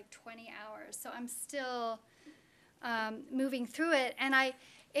was, and it was like 20 hours. So I'm still moving through it, and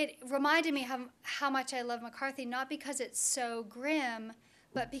it reminded me how much I love McCarthy, not because it's so grim,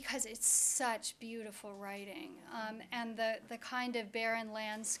 but because it's such beautiful writing, and the kind of barren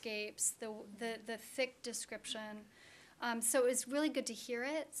landscapes, the thick description. So it was really good to hear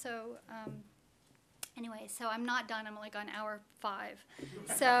it. So anyway, so I'm not done. I'm like on hour 5.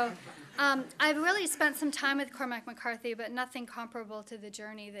 So I've really spent some time with Cormac McCarthy, but nothing comparable to the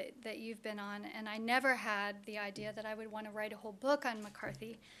journey that you've been on. And I never had the idea that I would want to write a whole book on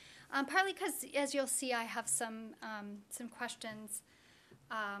McCarthy, partly because, as you'll see, I have some questions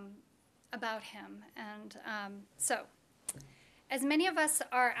about him. And so, as many of us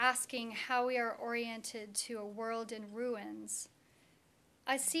are asking how we are oriented to a world in ruins,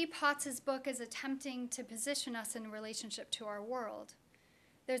 I see Potts's book as attempting to position us in relationship to our world.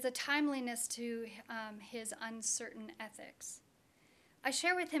 There's a timeliness to his uncertain ethics. I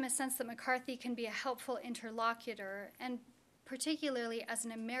share with him a sense that McCarthy can be a helpful interlocutor, and particularly as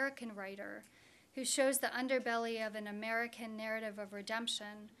an American writer who shows the underbelly of an American narrative of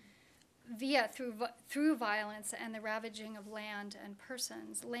redemption through violence and the ravaging of land and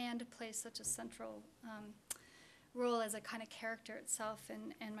persons. Land plays such a central role as a kind of character itself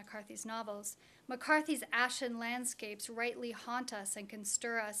in McCarthy's novels. McCarthy's ashen landscapes rightly haunt us and can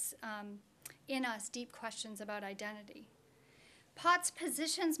stir us in us deep questions about identity. Potts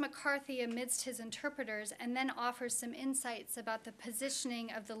positions McCarthy amidst his interpreters and then offers some insights about the positioning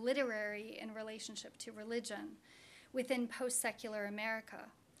of the literary in relationship to religion within post-secular America.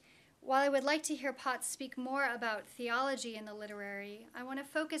 While I would like to hear Potts speak more about theology in the literary, I want to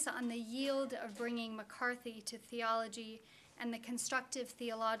focus on the yield of bringing McCarthy to theology and the constructive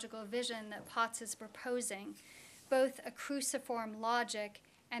theological vision that Potts is proposing, both a cruciform logic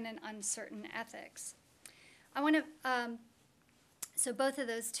and an uncertain ethics. I want to, so both of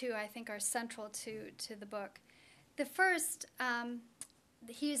those two I think are central to the book. The first,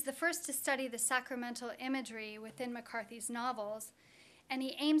 he is the first to study the sacramental imagery within McCarthy's novels, and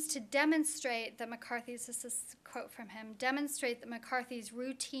he aims to demonstrate that McCarthy's, this is a quote from him, demonstrate that McCarthy's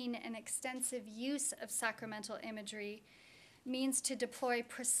routine and extensive use of sacramental imagery means to deploy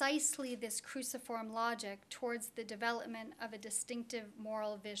precisely this cruciform logic towards the development of a distinctive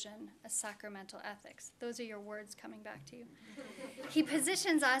moral vision, a sacramental ethics. Those are your words coming back to you. He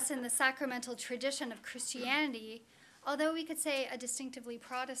positions us in the sacramental tradition of Christianity, although we could say a distinctively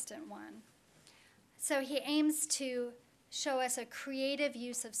Protestant one. So he aims to show us a creative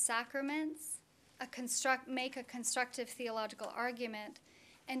use of sacraments, make a constructive theological argument,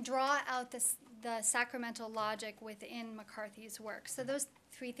 and draw out the sacramental logic within McCarthy's work. So those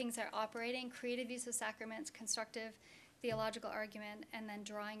three things are operating: creative use of sacraments, constructive theological argument, and then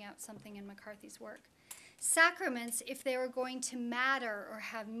drawing out something in McCarthy's work. Sacraments, if they are going to matter or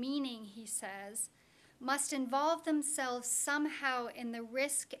have meaning, he says, must involve themselves somehow in the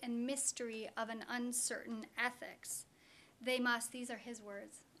risk and mystery of an uncertain ethics. They must, these are his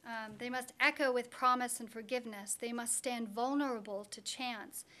words, they must echo with promise and forgiveness. They must stand vulnerable to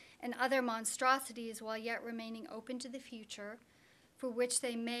chance and other monstrosities while yet remaining open to the future, for which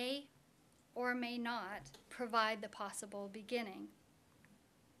they may or may not provide the possible beginning.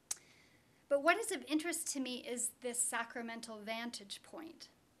 But what is of interest to me is this sacramental vantage point.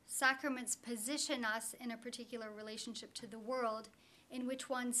 Sacraments position us in a particular relationship to the world in which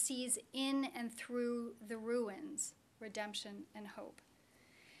one sees in and through the ruins, redemption and hope.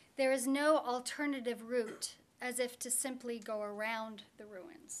 There is no alternative route, as if to simply go around the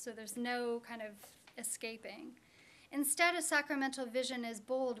ruins. So there's no kind of escaping. Instead, a sacramental vision is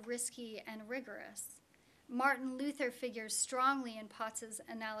bold, risky, and rigorous. Martin Luther figures strongly in Potts's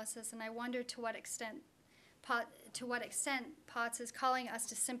analysis, and I wonder to what extent Potts is calling us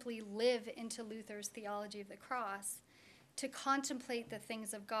to simply live into Luther's theology of the cross, to contemplate the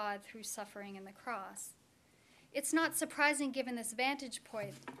things of God through suffering in the cross. It's not surprising, given this vantage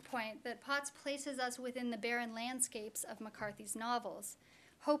point that Potts places us within the barren landscapes of McCarthy's novels.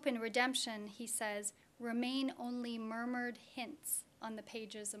 Hope and redemption, he says, remain only murmured hints on the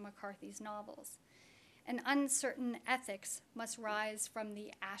pages of McCarthy's novels. An uncertain ethics must rise from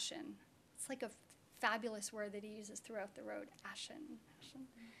the ashen. It's like a fabulous word that he uses throughout the road, ashen.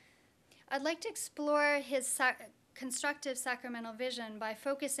 I'd like to explore his constructive sacramental vision by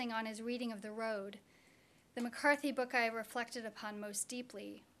focusing on his reading of The Road, the McCarthy book I have reflected upon most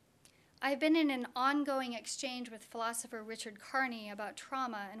deeply. I've been in an ongoing exchange with philosopher Richard Carney about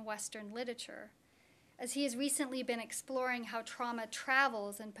trauma in Western literature, as he has recently been exploring how trauma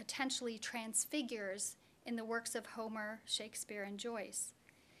travels and potentially transfigures in the works of Homer, Shakespeare, and Joyce.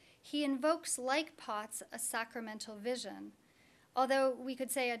 He invokes, like Potts, a sacramental vision, although we could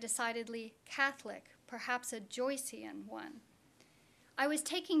say a decidedly Catholic, perhaps a Joycean one. I was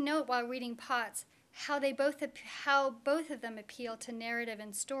taking note while reading Potts how both of them appeal to narrative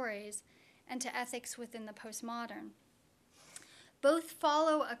and stories and to ethics within the postmodern. Both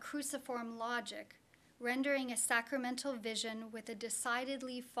follow a cruciform logic, rendering a sacramental vision with a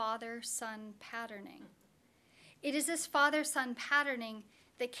decidedly father-son patterning. It is this father-son patterning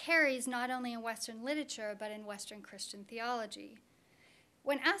that carries not only in Western literature, but in Western Christian theology.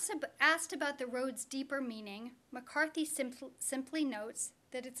 When asked about The Road's deeper meaning, McCarthy simply notes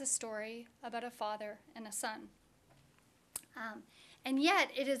that it's a story about a father and a son. And yet,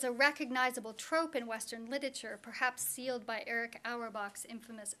 it is a recognizable trope in Western literature, perhaps sealed by Erich Auerbach's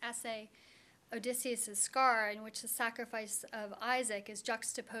infamous essay, Odysseus' Scar, in which the sacrifice of Isaac is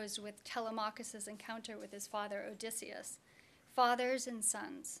juxtaposed with Telemachus' encounter with his father Odysseus. Fathers and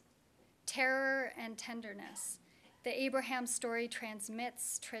sons, terror and tenderness. The Abraham story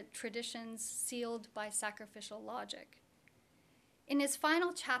transmits traditions sealed by sacrificial logic. In his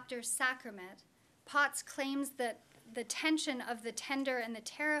final chapter, Sacrament, Potts claims that the tension of the tender and the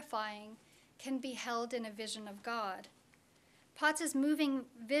terrifying can be held in a vision of God. Potts's moving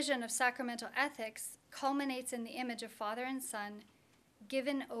vision of sacramental ethics culminates in the image of father and son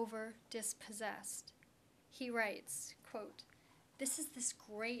given over, dispossessed. He writes, quote, this is this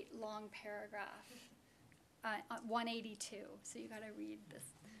great long paragraph, 182, so you gotta read this.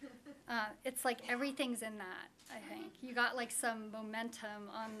 It's like everything's in that, I think. You got like some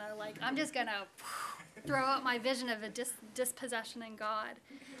momentum on the, like, I'm just gonna throw out my vision of a dispossession in God.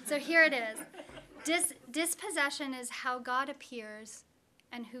 So here it is. Dispossession is how God appears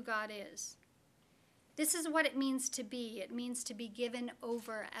and who God is. This is what it means to be. It means to be given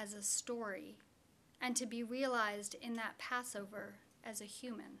over as a story and to be realized in that Passover as a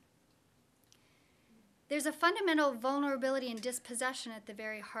human. There's a fundamental vulnerability and dispossession at the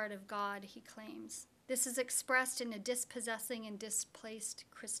very heart of God, he claims. This is expressed in a dispossessing and displaced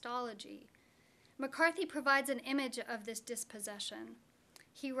Christology. McCarthy provides an image of this dispossession.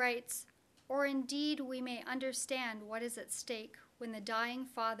 He writes, or indeed we may understand what is at stake when the dying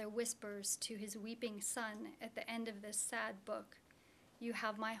father whispers to his weeping son at the end of this sad book, you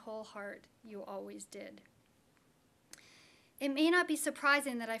have my whole heart, you always did. It may not be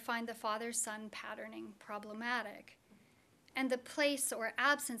surprising that I find the father-son patterning problematic, and the place or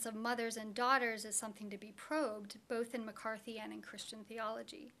absence of mothers and daughters is something to be probed, both in McCarthy and in Christian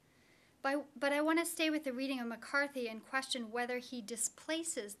theology. But I want to stay with the reading of McCarthy and question whether he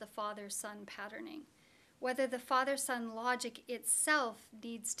displaces the father-son patterning, whether the father-son logic itself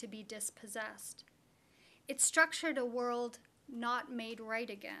needs to be dispossessed. It structured a world not made right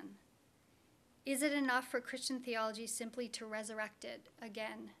again. Is it enough for Christian theology simply to resurrect it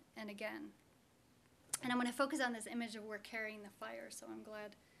again and again? And I'm going to focus on this image of we're carrying the fire, so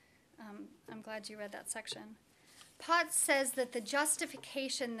I'm glad you read that section. Potts says that the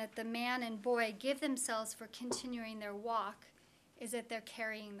justification that the man and boy give themselves for continuing their walk is that they're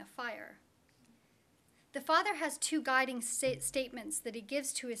carrying the fire. The father has two guiding statements that he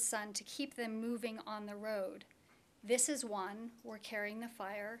gives to his son to keep them moving on the road. This is one, we're carrying the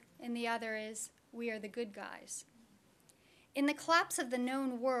fire, and the other is, we are the good guys. In the collapse of the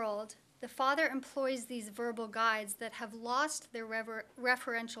known world, the father employs these verbal guides that have lost their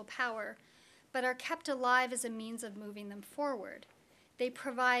referential power, but are kept alive as a means of moving them forward. They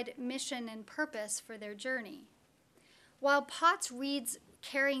provide mission and purpose for their journey. While Potts reads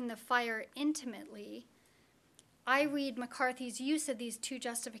carrying the fire intimately, I read McCarthy's use of these two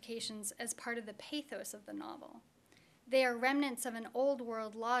justifications as part of the pathos of the novel. They are remnants of an old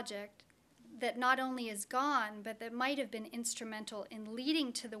world logic that not only is gone, but that might have been instrumental in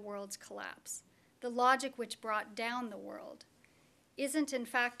leading to the world's collapse. The logic which brought down the world isn't in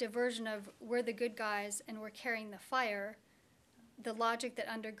fact a version of we're the good guys and we're carrying the fire, the logic that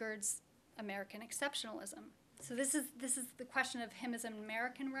undergirds American exceptionalism. So this is the question of him as an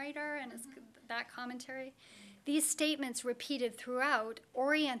American writer and that commentary. These statements repeated throughout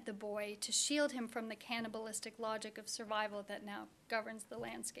orient the boy to shield him from the cannibalistic logic of survival that now governs the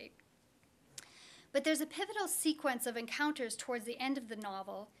landscape. But there's a pivotal sequence of encounters towards the end of the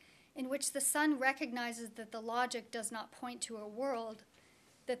novel in which the son recognizes that the logic does not point to a world,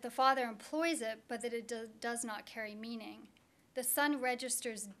 that the father employs it, but that it does not carry meaning. The son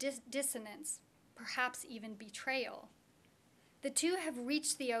registers dissonance, perhaps even betrayal. The two have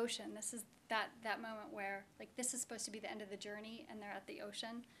reached the ocean. This is that moment where, like, this is supposed to be the end of the journey, and they're at the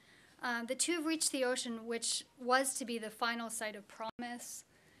ocean. The two have reached the ocean, which was to be the final site of promise,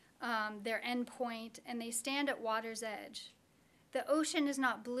 their end point, and they stand at water's edge. The ocean is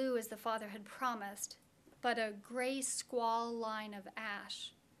not blue as the father had promised, but a gray squall line of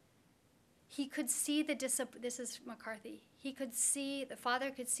ash. He could see this is McCarthy. The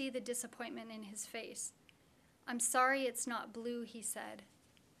father could see the disappointment in his face. I'm sorry it's not blue, he said.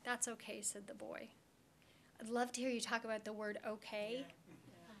 That's okay, said the boy. I'd love to hear you talk about the word okay.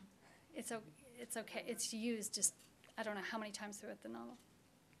 Yeah. It's okay. It's used just, I don't know how many times throughout the novel.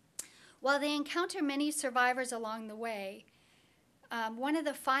 While they encounter many survivors along the way, one of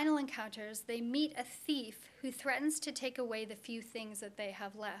the final encounters, they meet a thief who threatens to take away the few things that they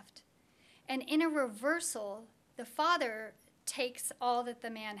have left. And in a reversal, the father takes all that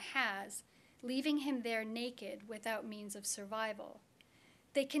the man has, leaving him there naked without means of survival.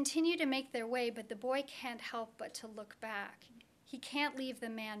 They continue to make their way, but the boy can't help but to look back. He can't leave the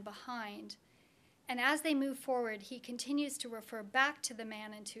man behind. And as they move forward, he continues to refer back to the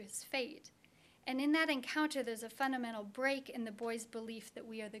man and to his fate. And in that encounter, there's a fundamental break in the boy's belief that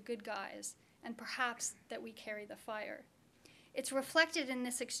we are the good guys, and perhaps that we carry the fire. It's reflected in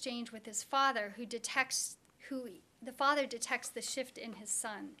this exchange with his father, the father detects the shift in his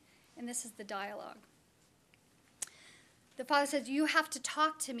son. And this is the dialogue. The father says, "You have to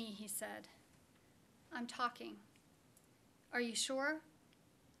talk to me," he said. "I'm talking." "Are you sure?"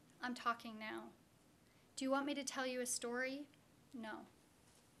 "I'm talking now." "Do you want me to tell you a story?" "No."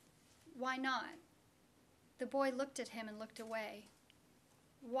 "Why not?" The boy looked at him and looked away.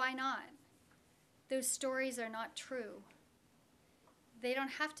 "Why not? Those stories are not true." "They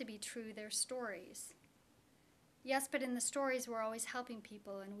don't have to be true, they're stories." "Yes, but in the stories we're always helping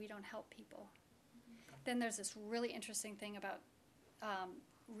people and we don't help people." Then there's this really interesting thing about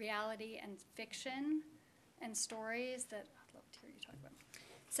reality and fiction and stories that I'd love to hear you talk about.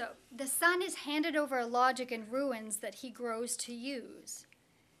 So the son is handed over a logic in ruins that he grows to use.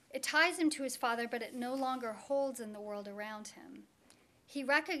 It ties him to his father, but it no longer holds in the world around him. He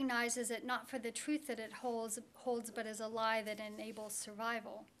recognizes it not for the truth that it holds, but as a lie that enables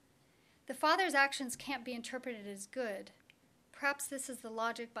survival. The father's actions can't be interpreted as good. Perhaps this is the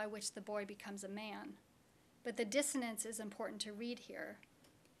logic by which the boy becomes a man. But the dissonance is important to read here.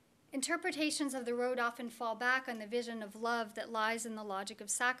 Interpretations of the road often fall back on the vision of love that lies in the logic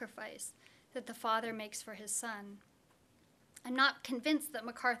of sacrifice that the father makes for his son. I'm not convinced that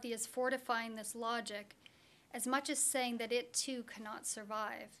McCarthy is fortifying this logic as much as saying that it too cannot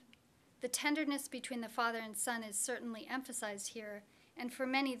survive. The tenderness between the father and son is certainly emphasized here, and for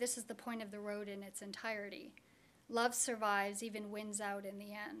many this is the point of the road in its entirety. Love survives, even wins out in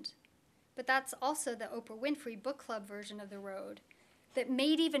the end. But that's also the Oprah Winfrey Book Club version of the road. that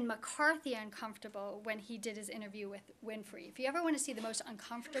made even McCarthy uncomfortable when he did his interview with Winfrey. If you ever want to see the most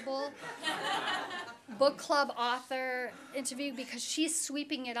uncomfortable book club author interview, because she's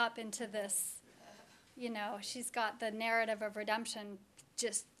sweeping it up into this, she's got the narrative of redemption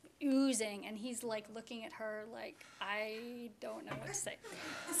just oozing, and he's like looking at her like, I don't know what to say.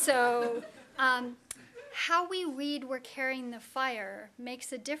 So how we read We're Carrying the Fire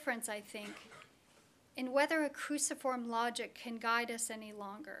makes a difference, I think, in whether a cruciform logic can guide us any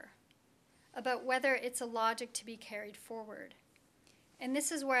longer, about whether it's a logic to be carried forward. And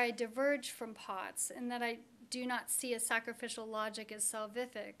this is where I diverge from Potts, in that I do not see a sacrificial logic as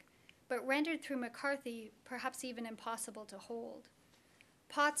salvific, but rendered through McCarthy, perhaps even impossible to hold.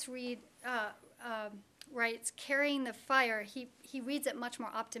 Potts writes, carrying the fire, he reads it much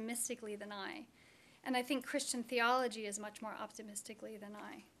more optimistically than I. And I think Christian theology is much more optimistically than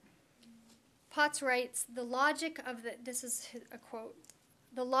I. Potts writes, this is a quote,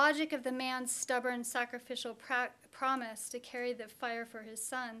 the logic of the man's stubborn sacrificial promise to carry the fire for his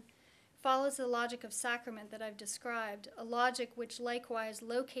son follows the logic of sacrament that I've described, a logic which likewise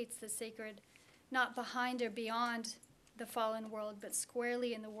locates the sacred not behind or beyond the fallen world, but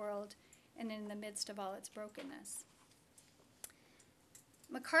squarely in the world and in the midst of all its brokenness.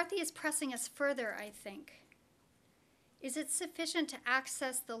 McCarthy is pressing us further, I think. Is it sufficient to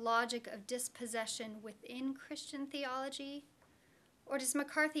access the logic of dispossession within Christian theology? Or does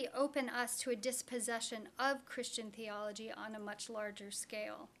McCarthy open us to a dispossession of Christian theology on a much larger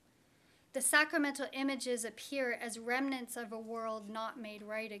scale? The sacramental images appear as remnants of a world not made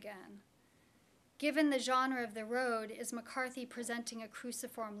right again. Given the genre of the road, is McCarthy presenting a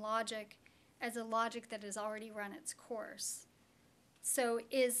cruciform logic as a logic that has already run its course? So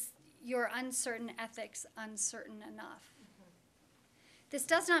is your uncertain ethics uncertain enough? This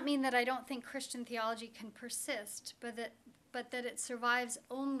does not mean that I don't think Christian theology can persist, but that it survives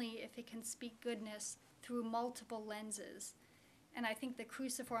only if it can speak goodness through multiple lenses. And I think the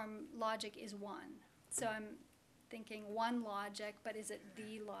cruciform logic is one. So I'm thinking one logic, but is it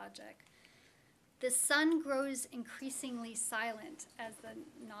the logic? The sun grows increasingly silent as the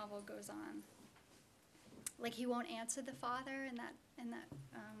novel goes on. Like he won't answer the father, and that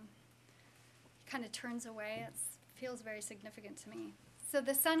kind of turns away. It feels very significant to me. So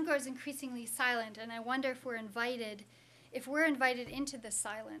the sun grows increasingly silent, and I wonder if we're invited into the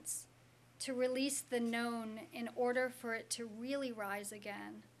silence, to release the known in order for it to really rise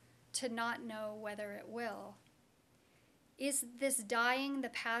again, to not know whether it will. Is this dying the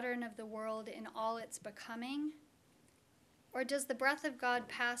pattern of the world in all its becoming? Or does the breath of God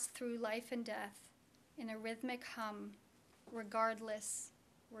pass through life and death in a rhythmic hum, regardless,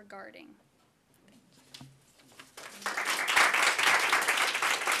 regarding?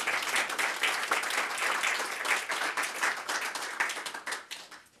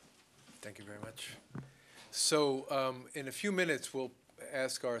 Thank you very much. So in a few minutes, we'll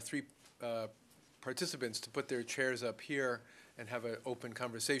ask our three participants to put their chairs up here and have an open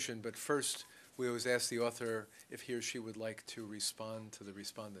conversation. But first, we always ask the author if he or she would like to respond to the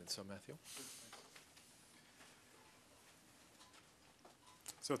respondents. So, Matthew.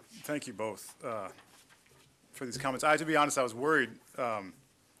 So thank you both for these comments. To be honest, I was worried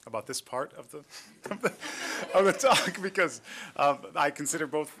about this part of the talk because I consider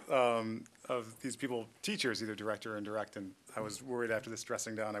both of these people teachers, either direct or indirect, and I was worried after this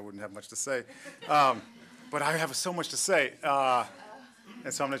dressing down I wouldn't have much to say. But I have so much to say,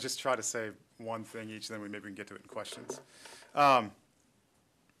 and so I'm going to just try to say one thing each, and then maybe we can get to it in questions.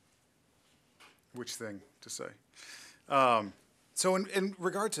 Which thing to say? So in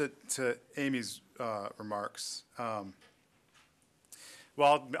regard to Amy's remarks,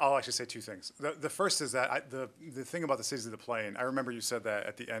 well, I'll actually say two things. The first is that the thing about the cities of the plain, I remember you said that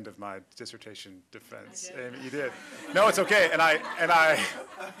at the end of my dissertation defense. Amy, you did. No, it's okay. And I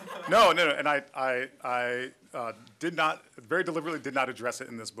did not, very deliberately did not address it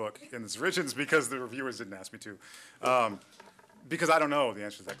in this book, in this Origins, because the reviewers didn't ask me to. Because I don't know the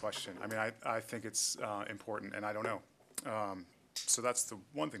answer to that question. I mean, I think it's important, and I don't know. So that's the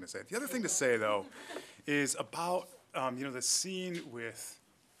one thing to say. The other thing to say, though, is about the scene with,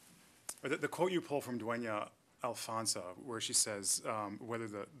 or the quote you pull from Dueña Alfonso, where she says whether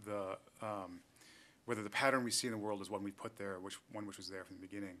the pattern we see in the world is one we put there, which was there from the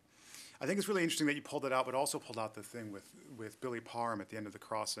beginning. I think it's really interesting that you pulled it out, but also pulled out the thing with Billy Parham at the end of The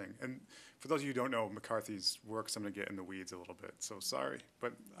Crossing. And for those of you who don't know McCarthy's works, I'm going to get in the weeds a little bit, so sorry,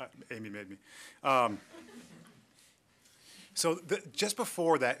 but Amy made me. So just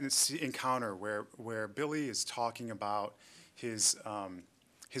before that encounter where Billy is talking about his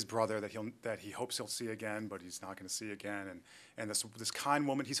his brother that he hopes he'll see again, but he's not going to see again. And this kind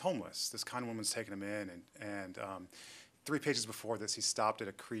woman, he's homeless. This kind woman's taking him in, and 3 pages before this, he stopped at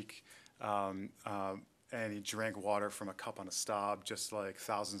a creek, and he drank water from a cup on a stub, just like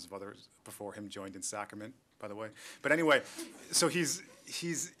thousands of others before him joined in Sacrament, by the way. But anyway, so he's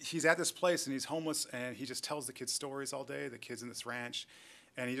at this place, and he's homeless, and he just tells the kids stories all day, the kids in this ranch,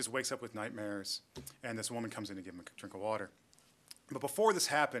 and he just wakes up with nightmares, and this woman comes in to give him a drink of water. But before this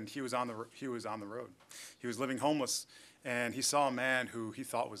happened, he was on the road. He was living homeless, and he saw a man who he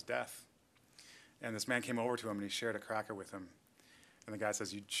thought was death. And this man came over to him, and he shared a cracker with him. And the guy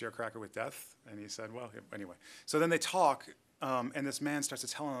says, "You share a cracker with death?" And he said, "Well, anyway." So then they talk, and this man starts to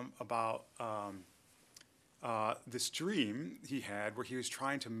tell him about this dream he had where he was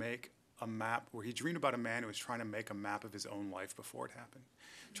trying to make a map, where he dreamed about a man who was trying to make a map of his own life before it happened,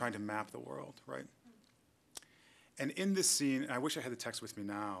 trying to map the world, right? And in this scene, and I wish I had the text with me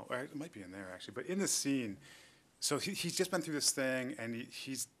now, or it might be in there actually, but in this scene, so he's just been through this thing, and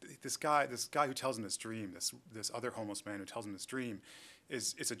he's this guy who tells him this dream, this other homeless man who tells him this dream,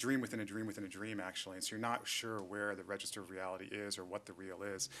 it's a dream within a dream within a dream, actually. And so you're not sure where the register of reality is or what the real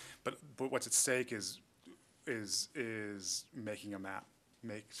is. But what's at stake is making a map,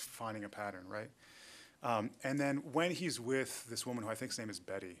 finding a pattern, right? And then when he's with this woman who I think's name is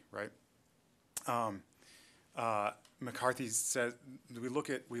Betty, right? McCarthy says we look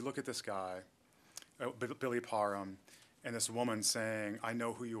at this guy, Billy Parham, and this woman saying, "I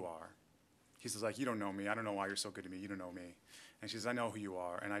know who you are." He says, like, "You don't know me. I don't know why you're so good to me. You don't know me." And she says, "I know who you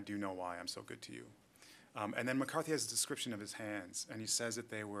are, and I do know why I'm so good to you." And then McCarthy has a description of his hands, and he says that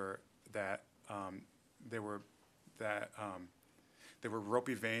they were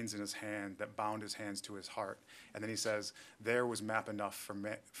ropey veins in his hand that bound his hands to his heart. And then he says, "There was map enough for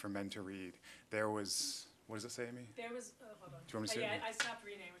men to read. There was," what does it say, Amy? There was, hold on. Do you want me to say it? I stopped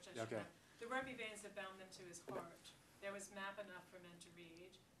reading, which I should Okay. have. The ropey veins that bound them to his heart. There was map enough for men to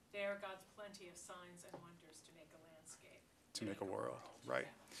read. There God's plenty of signs and wonders to make a landscape. To make a world, right?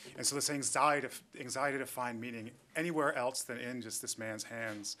 Yeah. And so this anxiety to find meaning anywhere else than in just this man's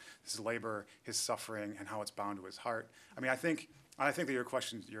hands, his labor, his suffering, and how it's bound to his heart. I mean, I think that your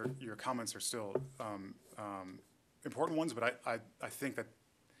questions, your comments are still important ones, but I think that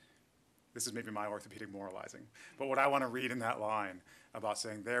this is maybe my orthopedic moralizing. But what I want to read in that line about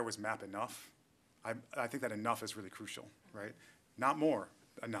saying there was map enough, I think that enough is really crucial, right? Not more,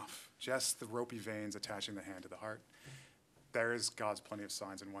 enough. Just the ropey veins attaching the hand to the heart. There is God's plenty of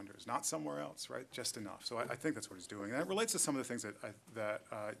signs and wonders, not somewhere else, right? Just enough. So I think that's what he's doing. And it relates to some of the things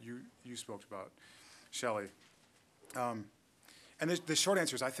that you spoke about, Shelly. And the short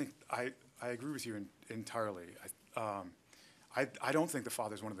answer is I think I agree with you entirely. I don't think the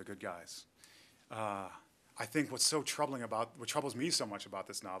Father's one of the good guys. I think what troubles me so much about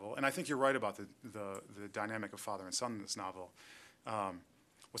this novel, and I think you're right about the dynamic of father and son in this novel.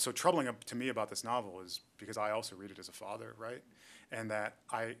 What's so troubling to me about this novel is because I also read it as a father, right? And that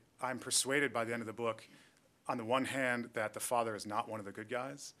I'm persuaded by the end of the book, on the one hand, that the father is not one of the good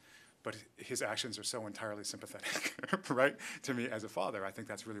guys, but his actions are so entirely sympathetic, right, to me as a father. I think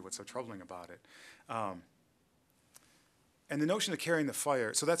that's really what's so troubling about it. And the notion of carrying the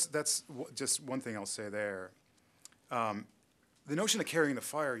fire, so that's just one thing I'll say there. The notion of carrying the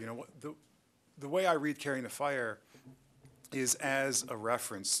fire, the way I read carrying the fire is as a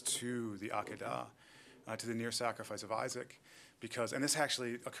reference to the Akedah, to the near sacrifice of Isaac, and this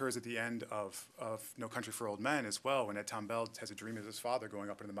actually occurs at the end of No Country for Old Men as well, when Ed Tom Bell has a dream of his father going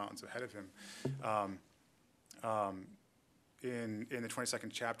up into the mountains ahead of him. In the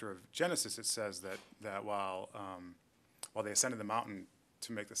 22nd chapter of Genesis, it says that while they ascended the mountain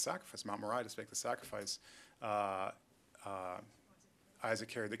to make the sacrifice, Mount Moriah to make the sacrifice, Isaac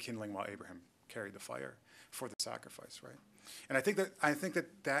carried the kindling while Abraham carried the fire for the sacrifice, right? And I think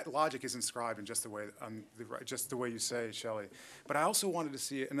that logic is inscribed in just the way you say, Shelly. But I also wanted to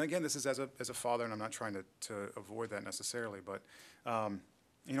see it, and again, this is as a father, and I'm not trying to avoid that necessarily. But I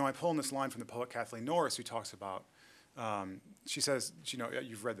pull in this line from the poet Kathleen Norris, who talks about. She says,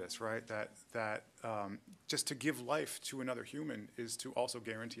 you've read this, right? That just to give life to another human is to also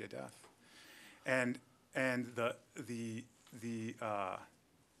guarantee a death, and the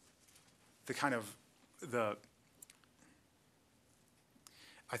kind of the.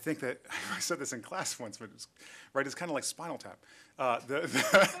 I think that I said this in class once, but it's kind of like Spinal Tap.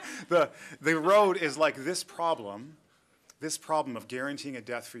 The road is like this problem of guaranteeing a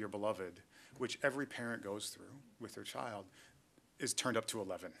death for your beloved, which every parent goes through with their child, is turned up to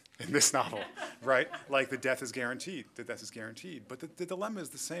 11 in this novel, right? Like the death is guaranteed. But the dilemma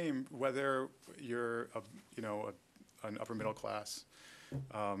is the same whether you're an upper middle class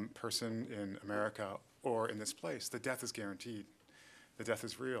person in America or in this place, the death is guaranteed. The death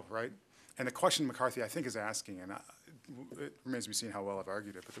is real, right? And the question McCarthy, I think, is asking, and it remains to be seen how well I've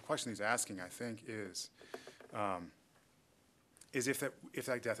argued it, but the question he's asking, I think, is if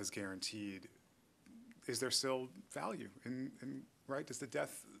that death is guaranteed, is there still value right? Does the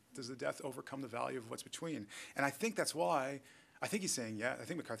death overcome the value of what's between? And I think that's why I think he's saying yes. I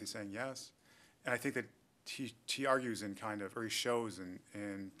think McCarthy's saying yes, and I think that he argues in or he shows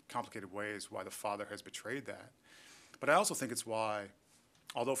in complicated ways why the Father has betrayed that. But I also think it's why,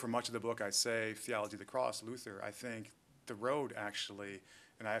 although for much of the book I say Theology of the Cross, Luther, I think the road actually,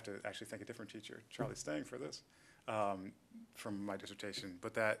 and I have to actually thank a different teacher, Charlie Stang, for this, from my dissertation,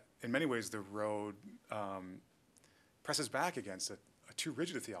 but that in many ways the road presses back against a too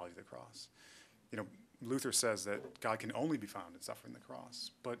rigid a theology of the cross. Luther says that God can only be found in suffering the cross,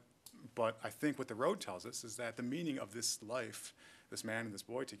 but I think what the road tells us is that the meaning of this life, this man and this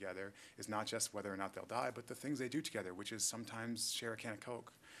boy together, is not just whether or not they'll die, but the things they do together, which is sometimes share a can of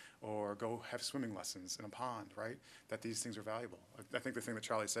Coke or go have swimming lessons in a pond, right? That these things are valuable. I think the thing that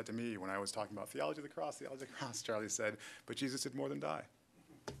Charlie said to me when I was talking about theology of the cross, Charlie said, but Jesus did more than die,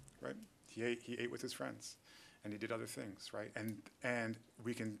 right? He ate with his friends, and he did other things, right? And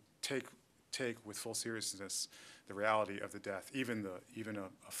we can take with full seriousness the reality of the death, even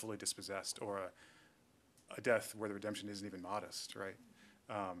a fully dispossessed or a death where the redemption isn't even modest, right?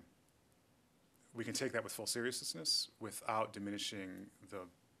 We can take that with full seriousness without diminishing the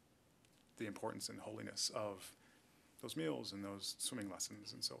importance and holiness of those meals and those swimming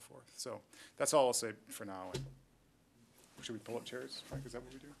lessons and so forth. So that's all I'll say for now. Should we pull up chairs, Frank? Is that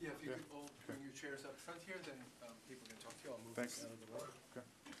what we do? Yeah, if you could all bring your chairs up front here, then people can talk to you. I'll move Thanks. this out of the way. Okay.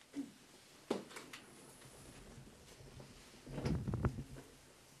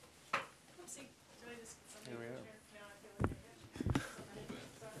 Oopsie. Did I just? Here we are. Now I feel like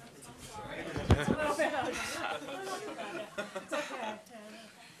I'm sorry. It's a little bit. It's okay.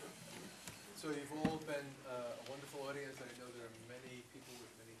 So you've all been a wonderful audience. I know there are many people with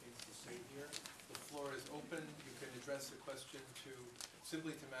many things to say here. The floor is open. You can address a question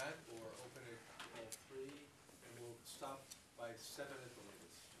simply to Matt, or open it all three, and we'll stop by 7 at the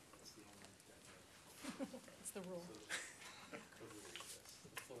latest. That's the only deadline. It's the rule. The rule, yes.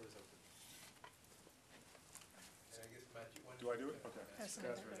 The floor is open. And I guess, Matt, you want to... Do I do it? Okay. Yes,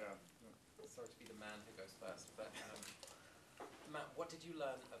 Guys, okay. right down. Sorry to be the man who goes first, but Matt, what did you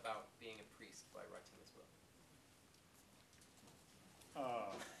learn about being a priest by writing this book?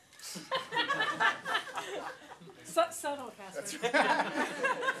 Subtle, Catherine.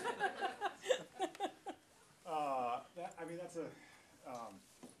 That's a.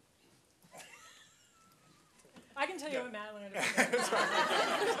 I can tell you what Matt learned. I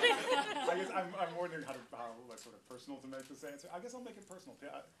guess I'm wondering how sort of personal to make this answer. I guess I'll make it personal,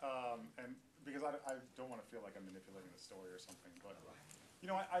 and because I don't want to feel like I'm manipulating the story or something. But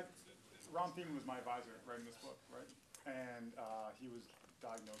Ron Thiemann was my advisor writing this book, right? And he was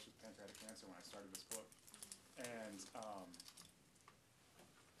diagnosed with pancreatic cancer when I started this book. And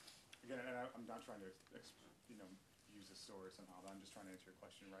again, and I'm not trying to use this story somehow, but I'm just trying to answer your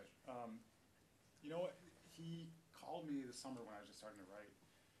question, right? He called me this summer when I was just starting to write,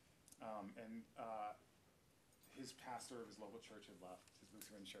 and his pastor of his local church had left, his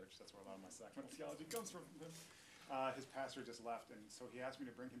Lutheran church. That's where a lot of my sacramental theology comes from. His pastor just left, and so he asked me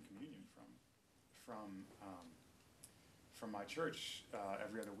to bring him communion from my church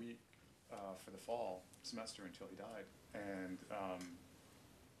every other week for the fall semester until he died,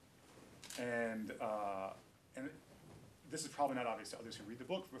 and this is probably not obvious to others who read the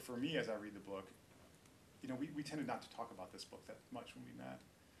book, but for me, as I read the book, we tended not to talk about this book that much when we met,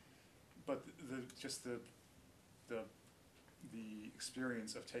 but the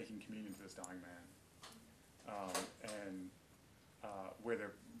experience of taking communion for this dying man, and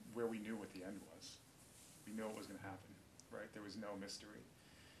where we knew what the end was, we knew it was going to happen, right? There was no mystery,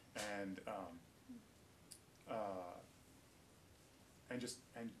 and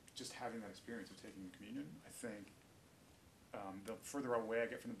just having that experience of taking communion, I think. The further away I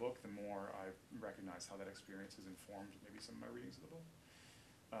get from the book, the more I recognize how that experience has informed maybe some of my readings of the book.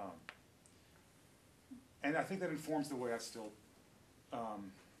 And I think that informs the way I still,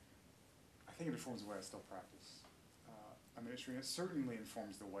 practice ministry, and it certainly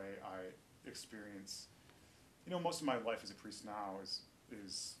informs the way I experience, most of my life as a priest now is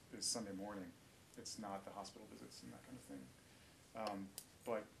Sunday morning. It's not the hospital visits and that kind of thing.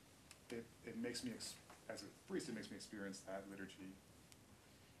 But it makes me, as a priest, it makes me experience that liturgy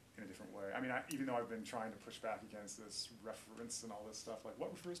in a different way. Even though I've been trying to push back against this reference and all this stuff, like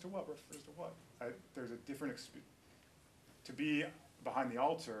what refers to what, there's a different experience. To be behind the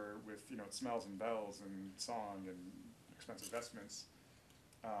altar with, it smells and bells and song and expensive vestments.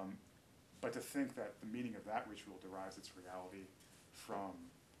 But to think that the meaning of that ritual derives its reality from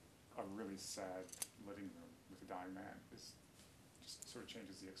a really sad living room with a dying man is just sort of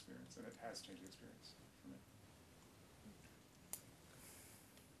changes the experience, and it has changed the experience for me.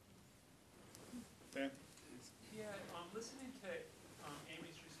 Dan? Yeah, listening to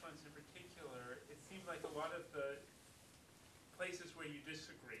Amy's response in particular, it seemed like a lot of the places where you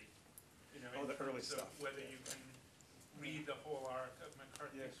disagree, in the early terms of stuff. whether you can read the whole arc of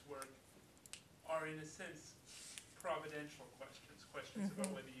McCarthy's work, are in a sense providential questions about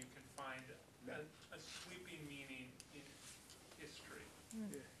whether you can find a sweeping meaning in history.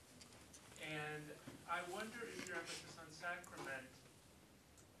 And I wonder if your emphasis on sacrament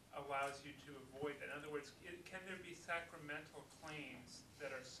allows you to avoid that. In other words, can there be sacramental claims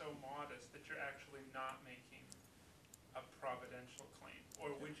that are so modest that you're actually not making a providential claim?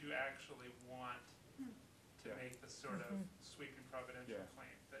 Or would you actually want to make the sort of sweeping providential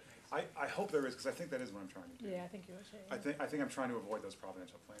claim that makes sense? I hope there is, because I think that is what I'm trying to do. Yeah, I think you were saying. I think I'm trying to avoid those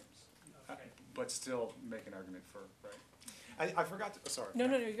providential claims, but still make an argument for, right? I forgot to, sorry. No,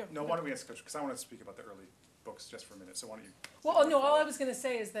 you go. No, why don't we ask, because I want to speak about the early books just for a minute, so why don't you? Well, no, all I was going to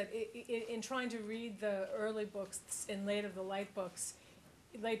say is that in trying to read the early books and later the late books,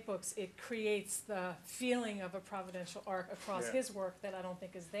 it creates the feeling of a providential arc across his work that I don't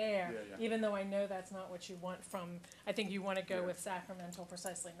think is there, even though I know that's not what you want from, I think you want to go with sacramental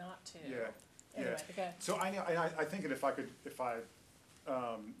precisely not to. Anyway, go ahead. So I think that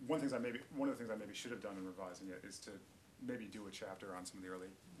one of the things I maybe should have done in revising it is to maybe do a chapter on some of the early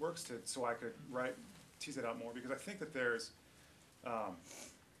works so I could tease it out more, because I think that there's, I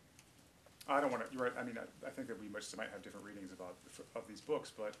don't want to, you're right, I mean, I think that we might have different readings of these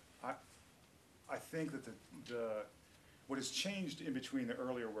books, but I think that what has changed in between the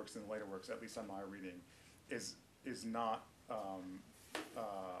earlier works and the later works, at least on my reading, is not,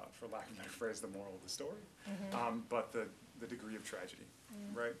 for lack of a better phrase, the moral of the story, but the degree of tragedy,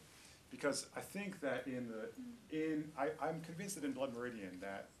 right? Because I think that I'm convinced that in Blood Meridian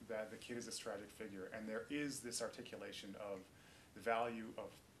that the kid is this tragic figure, and there is this articulation of the value of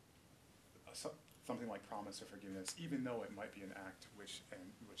something like promise or forgiveness, even though it might be an act which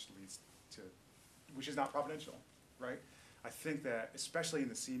leads to, which is not providential, right? I think that especially in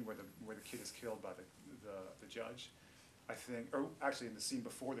the scene where the kid is killed by the judge, I think, or actually in the scene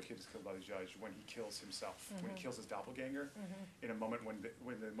before the kid is killed by the judge, when he kills himself, when he kills his doppelganger, in a moment when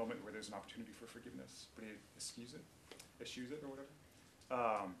the moment where there's an opportunity for forgiveness, but he eschews it or whatever.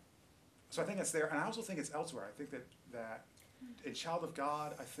 So I think it's there, and I also think it's elsewhere. I think that in Child of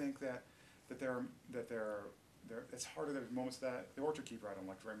God, I think that there it's harder. There's moments that the Orchard Keeper I don't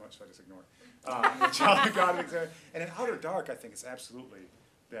like very much, so I just ignore it. In Child of God, and in Outer Dark, I think it's absolutely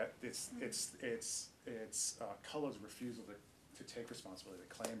that it's Culla's refusal to take responsibility,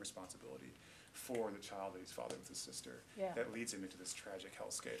 to claim responsibility for the child that he's fathered with his sister, that leads him into this tragic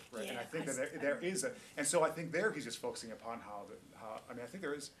hellscape, right? And I think that there is and so I think there he's just focusing upon how I mean, I think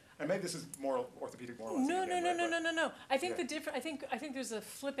there is, and maybe this is more orthopedic moralizing. No. I think I think there's a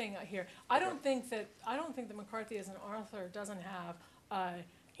flipping here. I don't think that McCarthy as an author doesn't have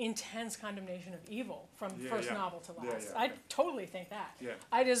intense condemnation of evil from first novel to last. I totally think that.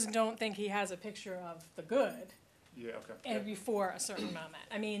 I just don't think he has a picture of the good. And before a certain moment.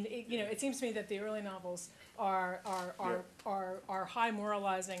 I mean, it seems to me that the early novels are high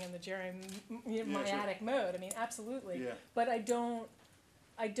moralizing in the Jeremiatic mode. I mean, absolutely. But I don't,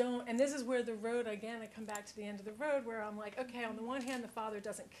 and this is where the road, again, I come back to the end of the road where I'm like, okay, on the one hand, the father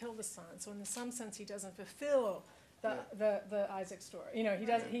doesn't kill the son, so in some sense he doesn't fulfill the Isaac story.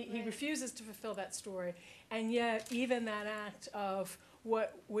 He refuses to fulfill that story, and yet even that act of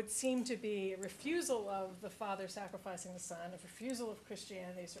what would seem to be a refusal of the father sacrificing the son, a refusal of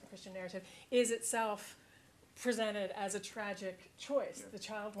Christianity, a certain Christian narrative, is itself presented as a tragic choice. The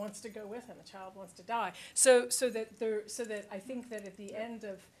child wants to go with him. The child wants to die. So that I think that at the end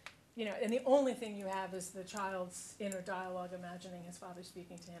of, and the only thing you have is the child's inner dialogue, imagining his father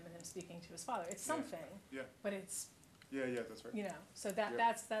speaking to him and him speaking to his father. It's something, but it's that's right. So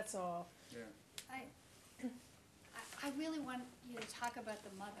that's all. I really want you to talk about the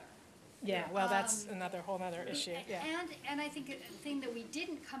mother. Yeah, well, that's whole nother issue. And I think a thing that we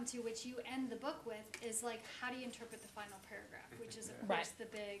didn't come to, which you end the book with, is like, how do you interpret the final paragraph, which is of course the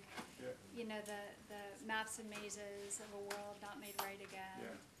big, the maps and mazes of a world not made right again.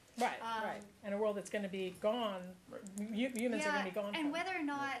 Right. And a world that's going to be gone. Humans are going to be gone. And whether or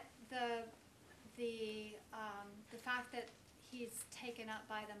not the fact that he's taken up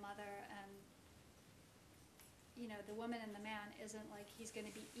by the mother and you know, the woman and the man isn't like he's going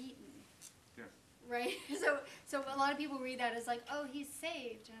to be eaten. Yeah. Right? So a lot of people read that as like, oh, he's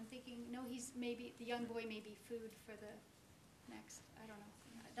saved. And I'm thinking, no, he's maybe, the young boy may be food for the next, I don't know.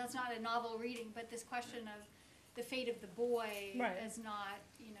 That's not a novel reading, but this question of the fate of the boy Right. is not,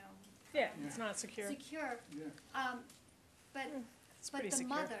 you know, Yeah, it's not secure. secure. Yeah. But It's but pretty the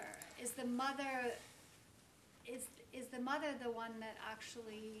secure. mother is the mother the one that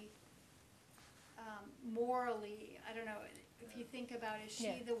actually morally, I don't know, if you think about, is she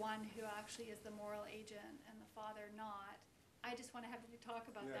Yeah. the one who actually is the moral agent and the father not? I just want to have you talk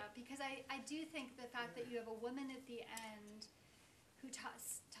about Yeah. that, because I do think the fact that you have a woman at the end who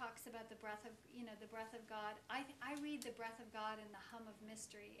talks about the breath of, you know, the breath of God. I read the breath of God in the hum of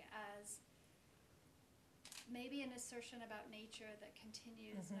mystery as maybe an assertion about nature that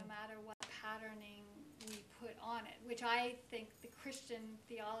continues no matter what patterning we put on it, which I think the Christian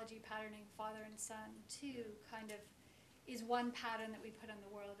theology patterning, father and son, too, kind of is one pattern that we put on the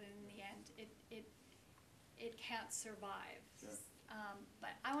world, and in the end, it can't survive. Yeah.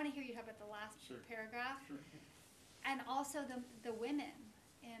 But I want to hear you talk about the last Sure. paragraph, Sure. and also the women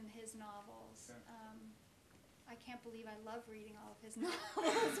in his novels. Yeah. I can't believe I love reading all of his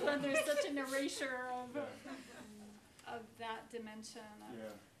novels when there's such an erasure of that dimension.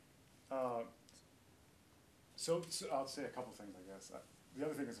 Yeah. So I'll say a couple things, I guess. The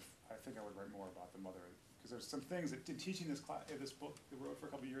other thing is, I think I would write more about the mother, because there's some things that in teaching this class, this book that I wrote for a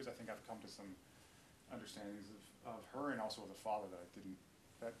couple of years, I think I've come to some understandings of her and also of the father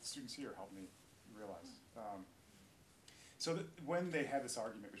that students here helped me realize. So that when they had this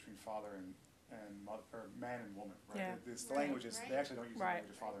argument between father and mother, or man and woman, right? Yeah. This Right, language is, they right. actually don't use the Right.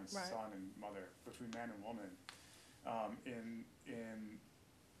 language of father and Right. son and mother, between man and woman, in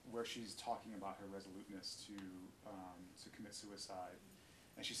where she's talking about her resoluteness to commit suicide,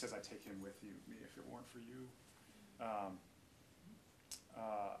 and she says, "I take him with me if it weren't for you."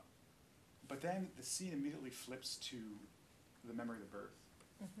 But then the scene immediately flips to the memory of the birth.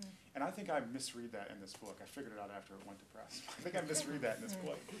 And I think I misread that in this book. I figured it out after it went to press. I think I misread that in this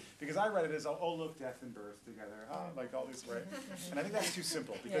book. Because I read it as, oh, look, death and birth together, like all these, right? And I think that's too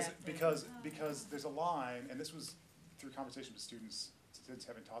simple, because there's a line, and this was through conversation with students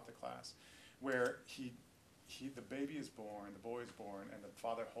having taught the class, where the baby is born, the boy is born, and the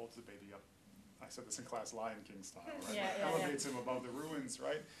father holds the baby up. I said this in class, Lion King style, right? Elevates him above the ruins,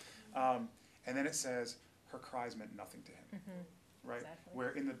 right? And then it says, her cries meant nothing to him. Right, Exactly.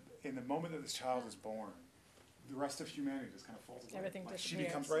 where in the moment that this child is born, the rest of humanity just kind of falls away. Everything Like she disappears,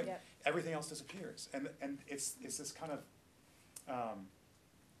 becomes right. yep. Everything else disappears, and it's this kind of,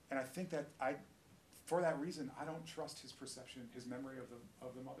 and I think that for that reason, I don't trust his perception, his memory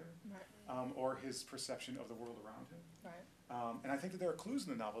of the mother, Right. or his perception of the world around him. Right. And I think that there are clues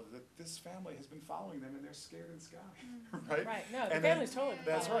in the novel that this family has been following them, and they're scared in the sky, right? Right. No, the And family's then- totally.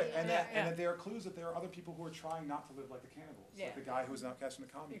 That's right, and Yeah, that there are clues that there are other people who are trying not to live like the cannibals, Yeah. like the guy who was an outcast from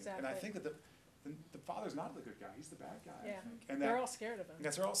the commune. And I Exactly. think that the father's not the good guy; he's the bad guy. I Yeah. think. And They're that, all scared of him.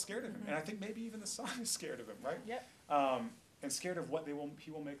 yes, they're all scared of him, and I think maybe even the son is scared of him, right? Yep. And scared of what he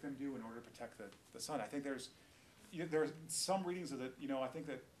will make them do in order to protect the son. I think there's some readings of I think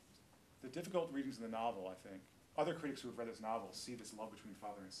that the difficult readings of the novel, I think, other critics who have read this novel see this love between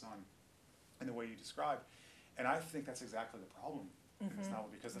father and son in the way you described. And I think that's exactly the problem in this novel,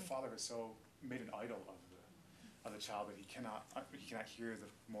 because the father has so made an idol of the child that he cannot hear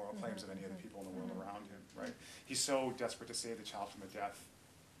the moral claims of any of the people in the world around him, right? He's so desperate to save the child from a death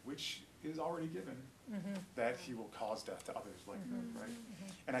which is already given, that he will cause death to others like him, right?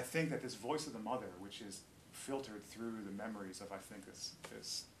 And I think that this voice of the mother, which is filtered through the memories of, I think,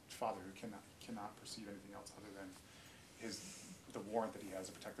 this father who cannot perceive anything else other than the warrant that he has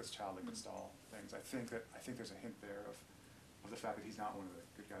to protect this child against all things. I think there's a hint there of the fact that he's not one of the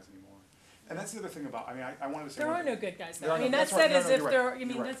good guys anymore. And that's the other thing about, I wanted to say. There are no good guys, though. There are I mean, no- that's that's right. said No, as no, if you're there. right. I mean,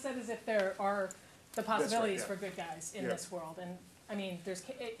 You're right. that's said as if there are the possibilities yeah. for good guys in Yeah. this world. And I mean, if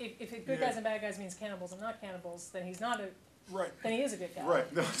good Yeah. guys and bad guys means cannibals and not cannibals, then he's not a. Right. Then he is a good guy.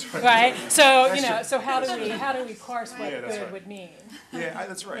 Right. No, that's right. Right. So That's true. so how do we parse what Yeah, that's good right. would mean? Yeah,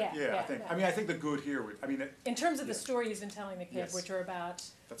 that's right. Yeah, Yeah, yeah, I think. yeah. I think the good here would. In terms of the Yeah. story he's been telling the kid, Yes. which are about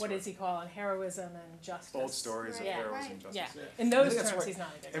That's what right. does he call heroism and justice. Old stories of Right. heroes Right. and justice. Yeah. Yeah. In I those think that's terms, right. he's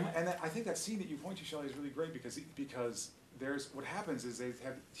not a good guy. And I think that scene that you point to, Shelly, is really great because there's what happens is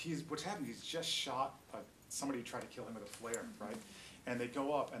he's just shot somebody who tried to kill him with a flare, right? And they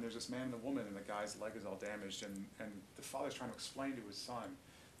go up and there's this man and a woman and the guy's leg is all damaged and the father's trying to explain to his son,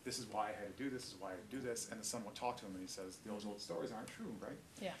 this is why I had to do this, is why I had to do this, and the son will talk to him and he says, those old stories aren't true, right?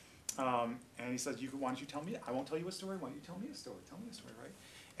 Yeah. And he says, why don't you tell me? I won't tell you a story. Why don't you tell me a story? Tell me a story, right?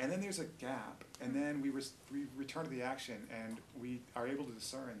 And then there's a gap, and then we return to the action, and we are able to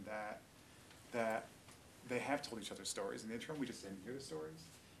discern that they have told each other stories in the interim. We just didn't hear the stories,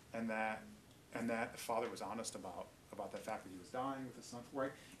 and that the father was honest about the fact that he was dying with his son,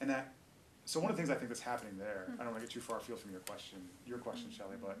 right? And that, so one of the things I think that's happening there, I don't want to get too far afield from your question,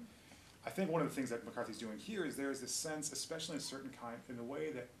 Shelly, but I think one of the things that McCarthy's doing here is there is this sense, especially in the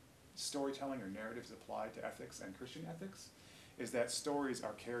way that storytelling or narratives applied to ethics and Christian ethics, is that stories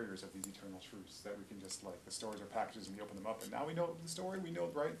are carriers of these eternal truths, that we can just, like, the stories are packages and we open them up and now we know the story, we know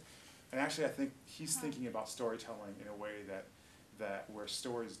it, right? And actually I think he's thinking about storytelling in a way that where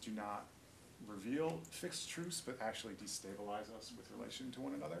stories do not reveal fixed truths, but actually destabilize us with relation to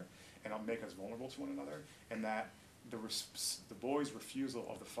one another and make us vulnerable to one another, and that the boy's refusal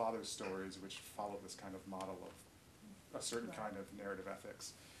of the father's stories, which follow this kind of model of a certain kind of narrative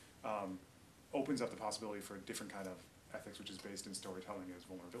ethics, opens up the possibility for a different kind of ethics, which is based in storytelling as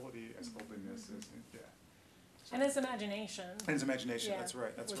vulnerability, as openness, as, So, and as imagination. and as imagination, Yeah, that's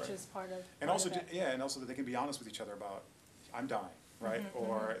right, that's which right. is part of And part also, of it. and also that they can be honest with each other about, I'm dying, right?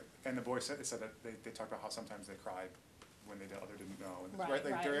 And the boy said that they talked about how sometimes they cried when the other didn't know. And Right,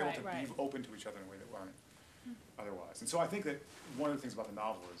 Like, they're able to right. be open to each other in a way that weren't otherwise. And so I think that one of the things about the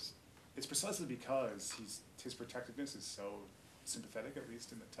novel is, it's precisely because his protectiveness is so sympathetic, at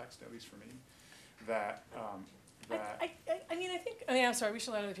least in the text, at least for me, that, I'm sorry, we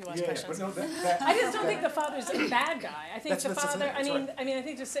should let other people ask questions. but no, that I just don't think the father's a bad guy. I think That's- the that's father, right, I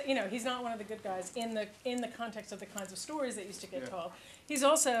think just, he's not one of the good guys in the context of the kinds of stories that used to get Yeah. told. He's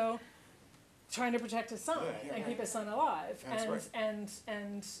also trying to protect his son Yeah, and keep his son alive. That's right. And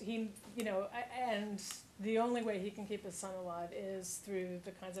he, and the only way he can keep his son alive is through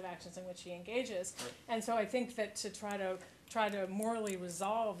the kinds of actions in which he engages. Right. And so I think that to try to morally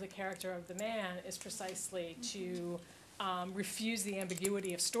resolve the character of the man is precisely to refuse the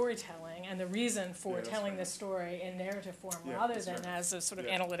ambiguity of storytelling and the reason for Yeah, that's telling right. this story in narrative form Yeah, rather that's than right. as a sort of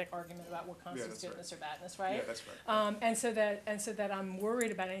Yeah. analytic argument about what constitutes that's right. goodness or badness, right? Yeah, that's right. And so that I'm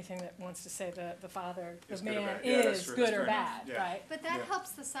worried about anything that wants to say the father, the Is good or man bad. Yeah, that's is true, good that's or true. bad, Yeah. right? But that Yeah. helps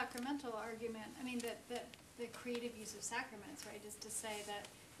the sacramental argument. I mean, the creative use of sacraments, right, is to say that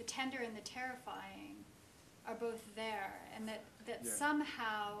the tender and the terrifying are both there, and that Yeah.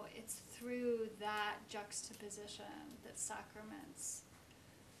 somehow it's through that juxtaposition that sacraments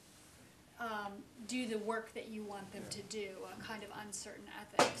do the work that you want them to do, a kind of uncertain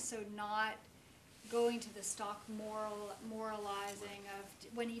ethics. So not going to the stock moralizing of,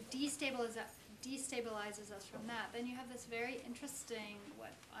 when he destabilizes us from that, then you have this very interesting,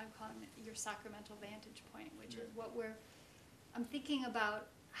 what I'm calling your sacramental vantage point, which is what I'm thinking about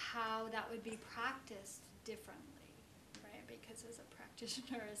how that would be practiced differently, right? Because as a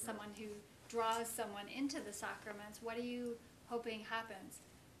practitioner, as someone who draws someone into the sacraments, what are you hoping happens?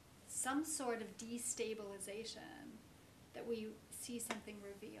 Some sort of destabilization, that we see something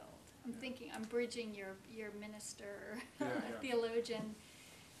revealed. I'm bridging your minister, theologian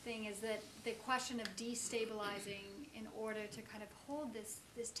thing, is that the question of destabilizing in order to kind of hold this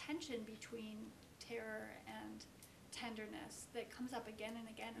tension between terror and tenderness that comes up again and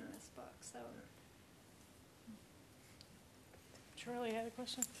again in this book. So, Charlie had a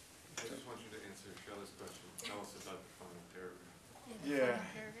question? I just want you to answer Shelley's question. Tell us about the final paragraph. the Yeah, final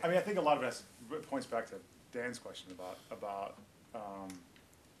paragraph. I mean, I think a lot of it points back to Dan's question about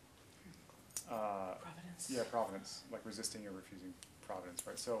Providence. yeah, providence, like resisting or refusing providence,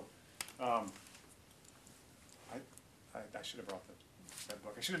 right? So, I should have brought that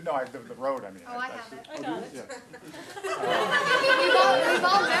book. I should have, no, the road, I mean. Oh, I have should- it. I got it. Yeah. We've all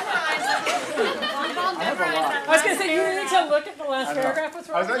memorized it. We've all I have a memorized lot. that I was gonna last say, you need to look at the last I know. paragraph with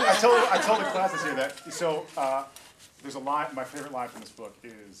Robert. I told the classes here that, so, there's a line, my favorite line from this book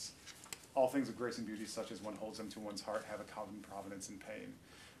is, all things of grace and beauty, such as one holds them to one's heart, have a common providence in pain,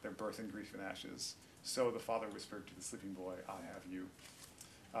 their birth in grief and ashes. So the father whispered to the sleeping boy, I have you.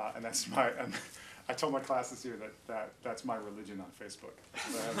 And that's I told my classes here that's my religion on Facebook.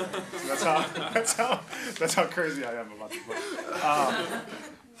 So that's how crazy I am about the book.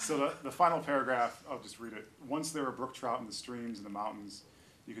 So the final paragraph, I'll just read it. Once there were brook trout in the streams and the mountains.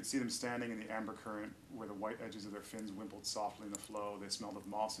 You could see them standing in the amber current where the white edges of their fins wimpled softly in the flow. They smelled of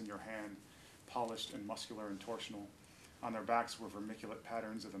moss in your hand, polished and muscular and torsional. On their backs were vermiculate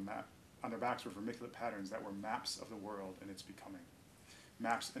patterns that were maps of the world and its becoming.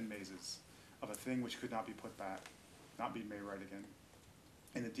 Maps and mazes of a thing which could not be put back, not be made right again.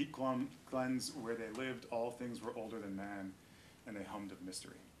 In the deep glens where they lived, all things were older than man, and they hummed of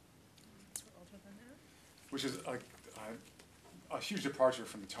mystery. Which is a huge departure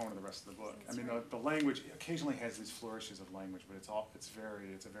from the tone of the rest of the book. I mean, the language occasionally has these flourishes of language, but it's a very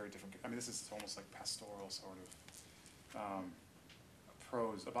different. I mean, this is almost like pastoral sort of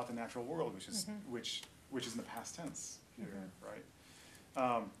prose about the natural world, which is which is in the past tense here, right?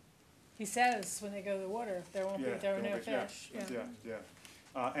 He says when they go to the water, there won't be no fish.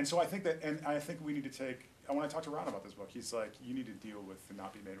 And so I think that, and I think we need to take. I want to talk to Ron about this book. He's like, you need to deal with the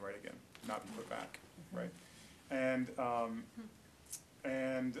not be made right again, not be put back, right? And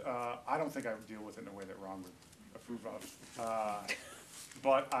I don't think I would deal with it in a way that Ron would approve of.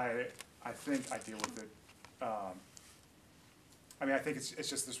 But I think I deal with it. I mean, I think it's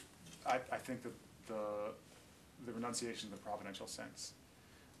just this. I think that the renunciation of the providential sense,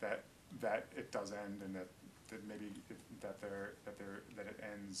 that it does end, and that maybe that it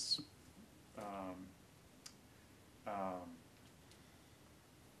ends.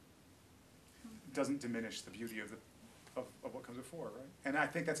 Doesn't diminish the beauty of what comes before, right? And I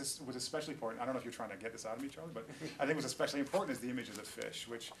think was especially important. I don't know if you're trying to get this out of me, Charlie, but I think what's especially important is the image of the fish,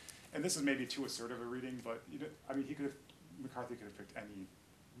 which, and this is maybe too assertive a reading, but I mean, McCarthy could have picked any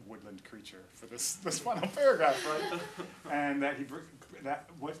woodland creature for this final paragraph, right? And that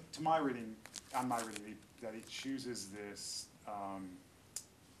that he chooses this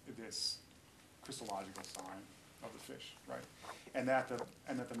this Christological sign of the fish, right? And that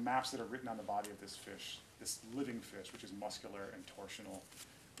the maps that are written on the body of this fish, this living fish, which is muscular and torsional,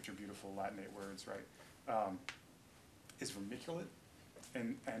 which are beautiful Latinate words, right, is vermiculate,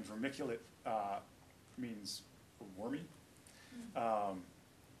 and vermiculate means wormy. So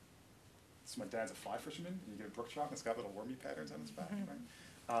my dad's a fly fisherman, and you get a brook trout, and it's got little wormy patterns on its back,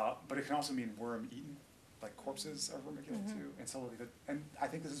 right? But it can also mean worm-eaten, like corpses are vermiculate too. And so, and I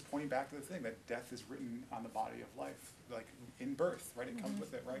think this is pointing back to the thing that death is written on the body of life, like in birth, right? It comes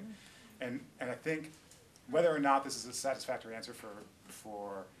with it, right? And I think whether or not this is a satisfactory answer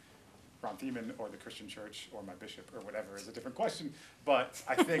for Ron Thiemann or the Christian Church or my bishop or whatever is a different question. But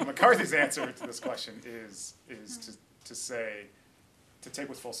I think McCarthy's answer to this question is to say, to take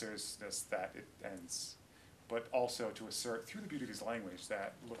with full seriousness that it ends, but also to assert through the beauty of his language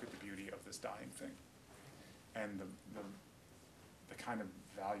that look at the beauty of this dying thing, and the kind of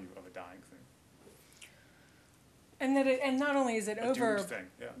value of a dying thing. And that and not only is it A over, doomed thing,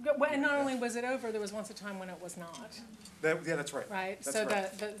 yeah. And not only was it over, there was once a time when it was not. Yeah, that's right. Right. That's So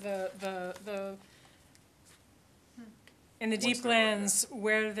right. the in the Once deep they were, glands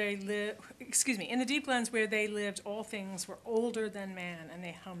where they live, in the deep glands where they lived, all things were older than man, and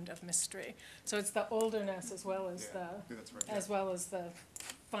they hummed of mystery. So it's the olderness as well as that's right, as well as the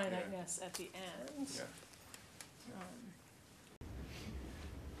finiteness at the end. Yeah.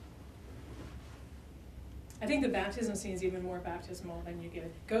 I think the baptism scene is even more baptismal than you get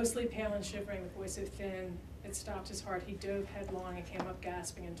it. Ghostly, pale, and shivering, with voice so thin, it stopped his heart. He dove headlong and came up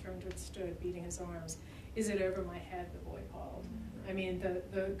gasping and turned and stood, beating his arms. "Is it over my head?" the boy called. I mean, the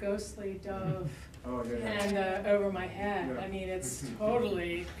ghostly dove and over my head. Yeah. I mean, it's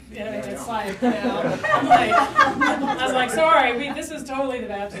totally, it's like, I was like, sorry, this is totally the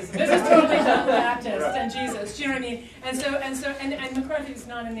baptism. This is totally John the Baptist and Jesus. Do you know what I mean? And McCarthy's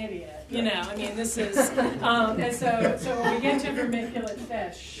not an idiot, I mean, this is, and so when we get to vermiculate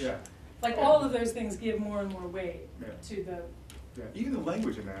fish, like all of those things give more and more weight to the. Yeah, even the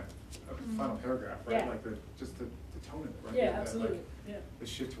language in that final paragraph, right? Yeah. Like just the tone of it, right? Yeah, absolutely. The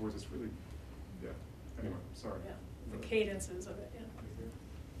shift towards this really, Anyway, sorry. Yeah, the cadences of it,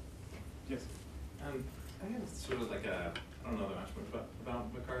 Yes. I have sort of like I don't know that much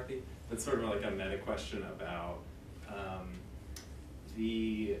about McCarthy, but sort of like a meta question about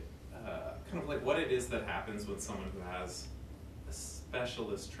the kind of like what it is that happens when someone who has a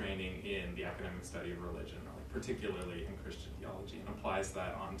specialist training in the academic study of religion, or like particularly in Christian theology, and applies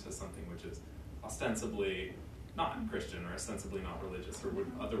that onto something which is ostensibly not Christian or ostensibly not religious, or would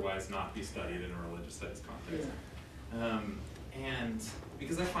otherwise not be studied in a religious studies context. And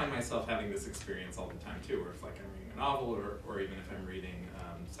because I find myself having this experience all the time too, where if like I'm reading a novel, or even if I'm reading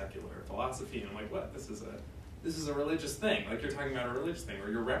secular philosophy, and I'm like, what? This is a religious thing. Like you're talking about a religious thing, or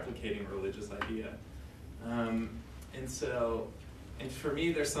you're replicating a religious idea. And for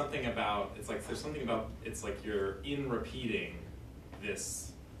me, there's something about it's like you're in repeating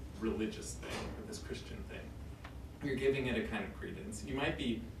this religious thing or this Christian thing. You're giving it a kind of credence. You might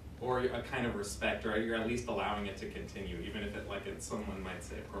be, or a kind of respect, or you're at least allowing it to continue, even if someone might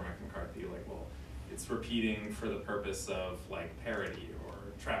say, Cormac McCarthy, like, well, it's repeating for the purpose of like parody or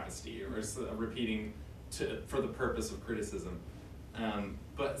travesty, or it's repeating for the purpose of criticism.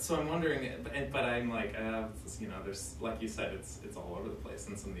 But so I'm wondering, but I'm like, there's, like you said, it's all over the place.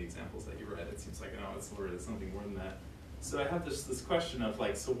 In some of the examples that you read, it seems like, no, it's something more than that. So I have this question of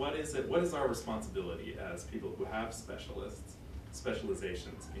like, so what is it? What is our responsibility as people who have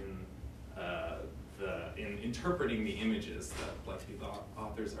specializations in interpreting the images that like these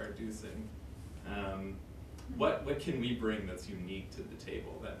authors are adducing? What can we bring that's unique to the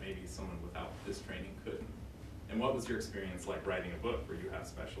table that maybe someone without this training couldn't? And what was your experience like writing a book where you have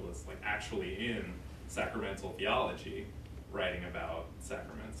specialists like actually in sacramental theology writing about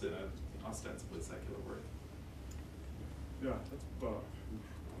sacraments in an ostensibly secular work? Yeah,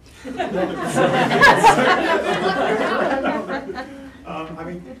 I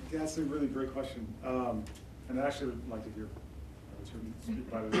mean, that's a really great question. And I actually would like to hear to speak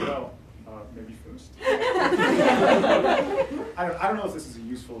about it as well, maybe first. I don't know if this is a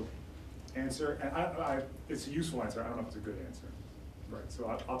useful answer, and it's a useful answer. I don't know if it's a good answer, right? So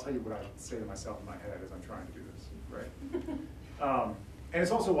I'll tell you what I say to myself in my head as I'm trying to do this, right? And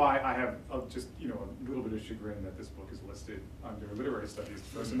it's also why I have just a little bit of chagrin that this book is listed under literary studies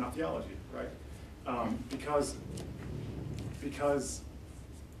first and not theology, right? Because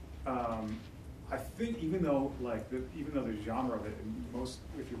I think even though the genre of it, and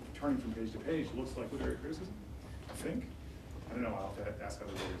if you're turning from page to page, looks like literary criticism, I don't know. I'll have to ask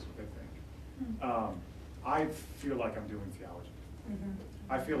other readers what they think. I feel like I'm doing theology.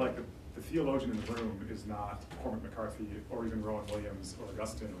 I feel like the theologian in the room is not Cormac McCarthy or even Rowan Williams or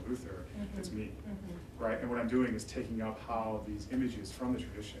Augustine or Luther. It's me, right? And what I'm doing is taking up how these images from the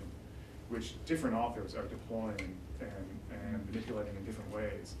tradition, which different authors are deploying and manipulating in different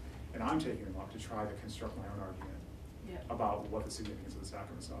ways, and I'm taking them up to try to construct my own argument about what the significance of the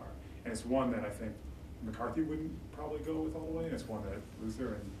sacraments are. And it's one that I think McCarthy wouldn't probably go with all the way, and it's one that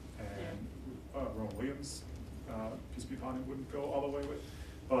Luther and Rowan Williams, peace be upon him, wouldn't go all the way with.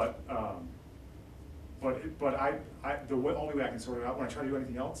 But the only way I can sort it out, when I try to do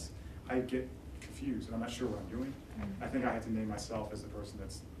anything else, I get confused and I'm not sure what I'm doing. I think I have to name myself as the person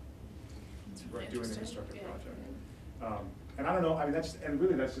that's doing the constructive project. And I don't know. I mean, that's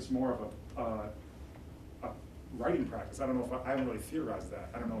just more of a writing practice. I don't know if I haven't really theorized that.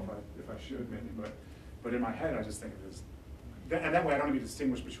 I don't know if I should maybe, but in my head I just think of it as, and that way I don't even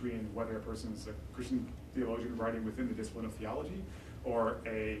distinguish between whether a person is a Christian theologian writing within the discipline of theology, or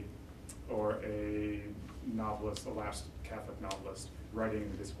a novelist, a lapsed Catholic novelist writing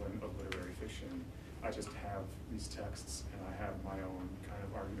in the discipline of literary fiction. I just have these texts and I have my own kind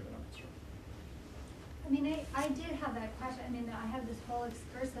of argument that I'm constructing. I mean, I did have that question. I mean, I have this whole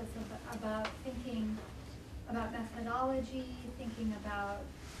excursus about thinking about methodology, thinking about,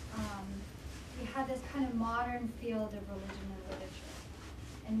 you had this kind of modern field of religion and literature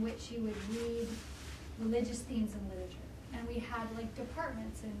in which you would read religious themes in literature. And we had like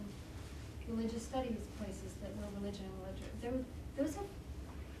departments in religious studies places that were religion and literature.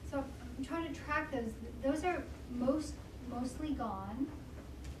 So I'm trying to track those. Those are mostly gone.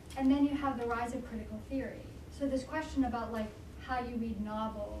 And then you have the rise of critical theory. So this question about like how you read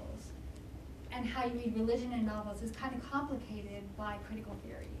novels and how you read religion in novels is kind of complicated by critical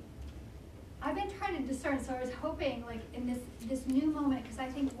theory. I've been trying to discern, so I was hoping like in this new moment, because I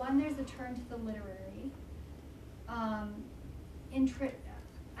think there's a turn to the literary.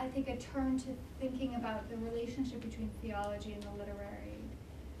 I think a turn to thinking about the relationship between theology and the literary.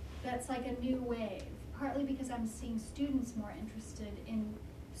 That's like a new wave, partly because I'm seeing students more interested in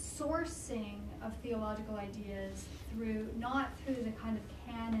sourcing of theological ideas not through the kind of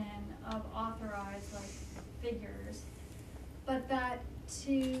canon of authorized like figures, but that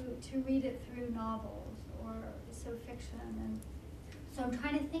to read it through novels or so fiction. And so I'm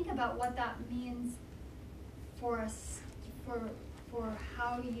trying to think about what that means for us, for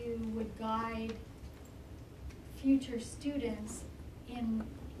how you would guide future students in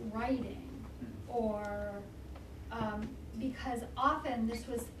writing, or because often this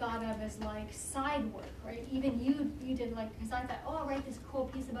was thought of as like side work, right? Even you did like, because I thought, I'll write this cool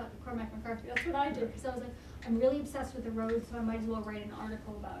piece about Cormac McCarthy. That's what I did, because I was like, I'm really obsessed with the road, so I might as well write an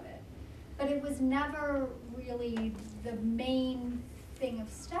article about it. But it was never really the main thing of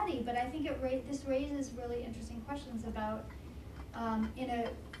study. But I think this raises really interesting questions about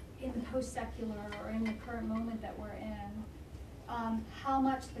in the post-secular or in the current moment that we're in, how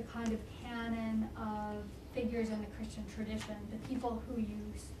much the kind of canon of figures in the Christian tradition, the people who you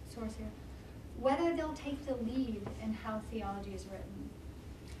source here, whether they'll take the lead in how theology is written,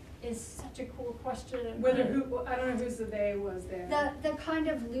 is such a cool question. I don't know who's the they was there. The kind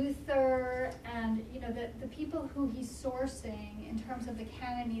of Luther and the people who he's sourcing in terms of the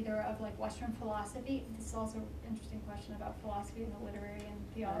canon, either of like Western philosophy. This is also an interesting question about philosophy and the literary and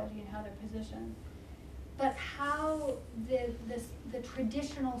theology and how they're positioned. But how the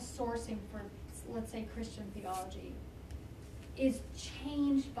traditional sourcing for, let's say, Christian theology is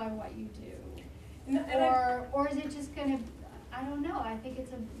changed by what you do? And Or is it just gonna, I don't know, I think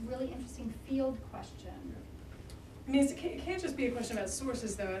it's a really interesting field question. I mean, it can't just be a question about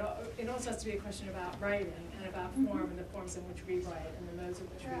sources, though. It also has to be a question about writing and about form and the forms in which we write and the modes in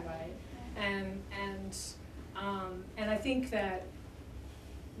which we write. And I think that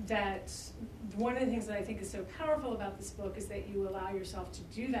one of the things that I think is so powerful about this book is that you allow yourself to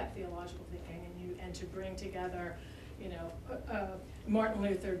do that theological thinking and to bring together, you know, Martin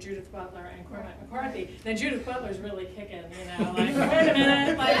Luther, Judith Butler, and Cormac McCarthy. Then Judith Butler's really kicking, you know, like, wait a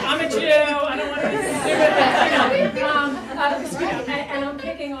minute, like, I'm a Jew, I don't want anything to do with it, and I'm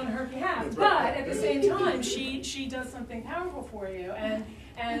kicking on her behalf. But at the same time, she does something powerful for you, and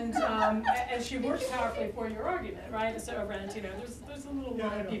she works powerfully for your argument, right? So, and you know, there's a little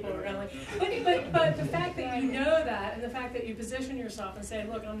line of people around, like, but the fact that you know that, and the fact that you position yourself and say,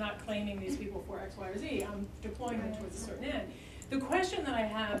 look, I'm not claiming these people for X, Y, or Z. I'm deploying them towards a certain end. The question that I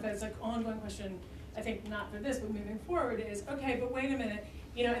have as an ongoing question, I think not for this, but moving forward, is okay, but wait a minute,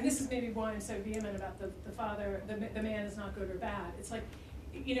 you know, and this is maybe why I'm so vehement about the father, the man is not good or bad. It's like,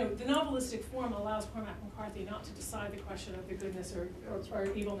 you know, the novelistic form allows Cormac McCarthy not to decide the question of the goodness or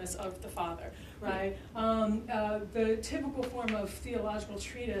evilness of the father, right? The typical form of theological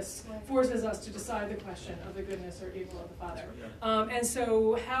treatise forces us to decide the question of the goodness or evil of the father. And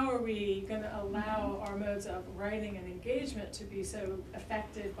so how are we going to allow our modes of writing and engagement to be so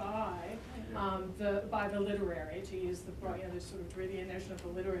affected by the literary, to use the broad, you know, the sort of Freudian notion of the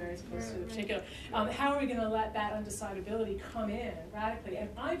literary as opposed to the particular. How are we going to let that undecidability come in radically? And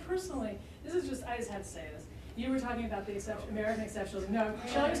I personally, I just had to say this. You were talking about the American exceptionalism. No,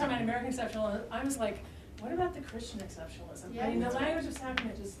 Shelly was talking about American exceptionalism. I was like, what about the Christian exceptionalism? I mean, the language of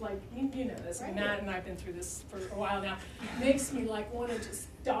Sacrament just like, you know this, and Matt and I have been through this for a while now, makes me like want to just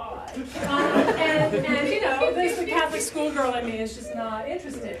die. And you know, there's the Catholic schoolgirl in me is just not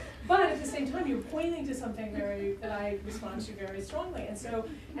interested. But at the same time, you're pointing to something that I respond to very strongly. And so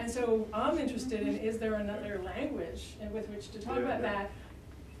I'm interested in, is there another language with which to talk about that,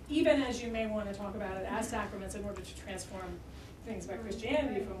 even as you may want to talk about it as sacraments in order to transform things about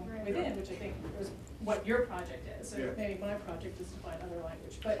Christianity from within, which I think is what your project is. So maybe my project is to find other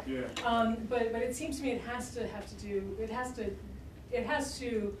language. But it seems to me it has to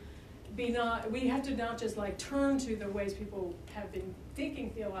be we have to not just like turn to the ways people have been thinking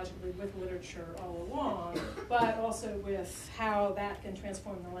theologically with literature all along, but also with how that can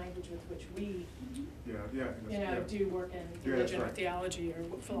transform the language with which we do work in religion or theology or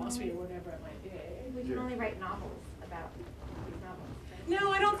philosophy or whatever it might be. We can only write novels about these novels. Right?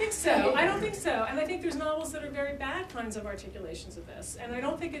 No, I don't think so. I don't think so. And I think there's novels that are very bad kinds of articulations of this. And I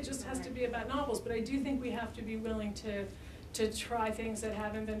don't think it just has to be about novels, but I do think we have to be willing to try things that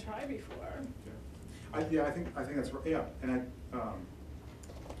haven't been tried before. I think that's right. Yeah, and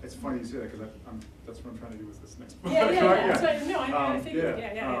it's funny you say that because that's what I'm trying to do with this next book. Yeah. So, no, I think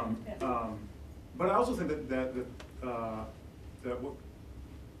But I also think that what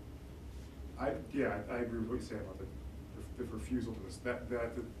I agree with what you say about the refusal to this. That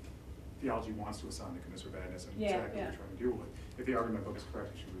the theology wants to assign the goodness or badness, and exactly what you're trying to deal with. If the argument book is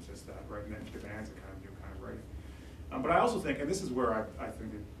correct, you should resist that, right? And then demands a kind of new kind of writing. But I also think, and this is where I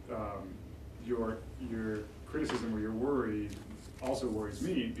think that your criticism or your worry also worries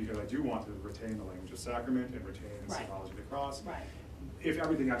me, because I do want to retain the language of sacrament and retain the symbology of the cross. Right. If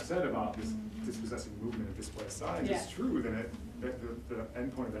everything I've said about this dispossessing movement of displaced signs is true, then the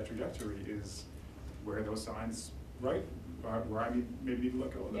end point of that trajectory is where those signs, where I maybe need to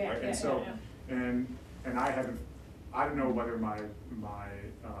let go of them, right? And so, and I don't know whether my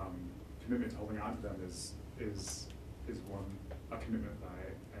commitment to holding on to them is a commitment that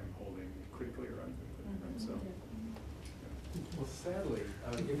I am holding critically or uncritically, right? So. Well, sadly,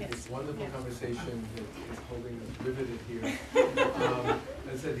 given this wonderful conversation that is holding us riveted here,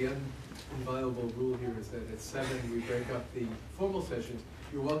 as I said, the inviolable rule here is that at 7 we break up the formal sessions.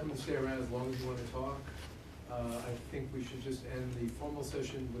 You're welcome to stay around as long as you want to talk. I think we should just end the formal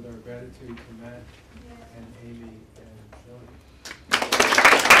session with our gratitude to Matt and Amy and Shelly.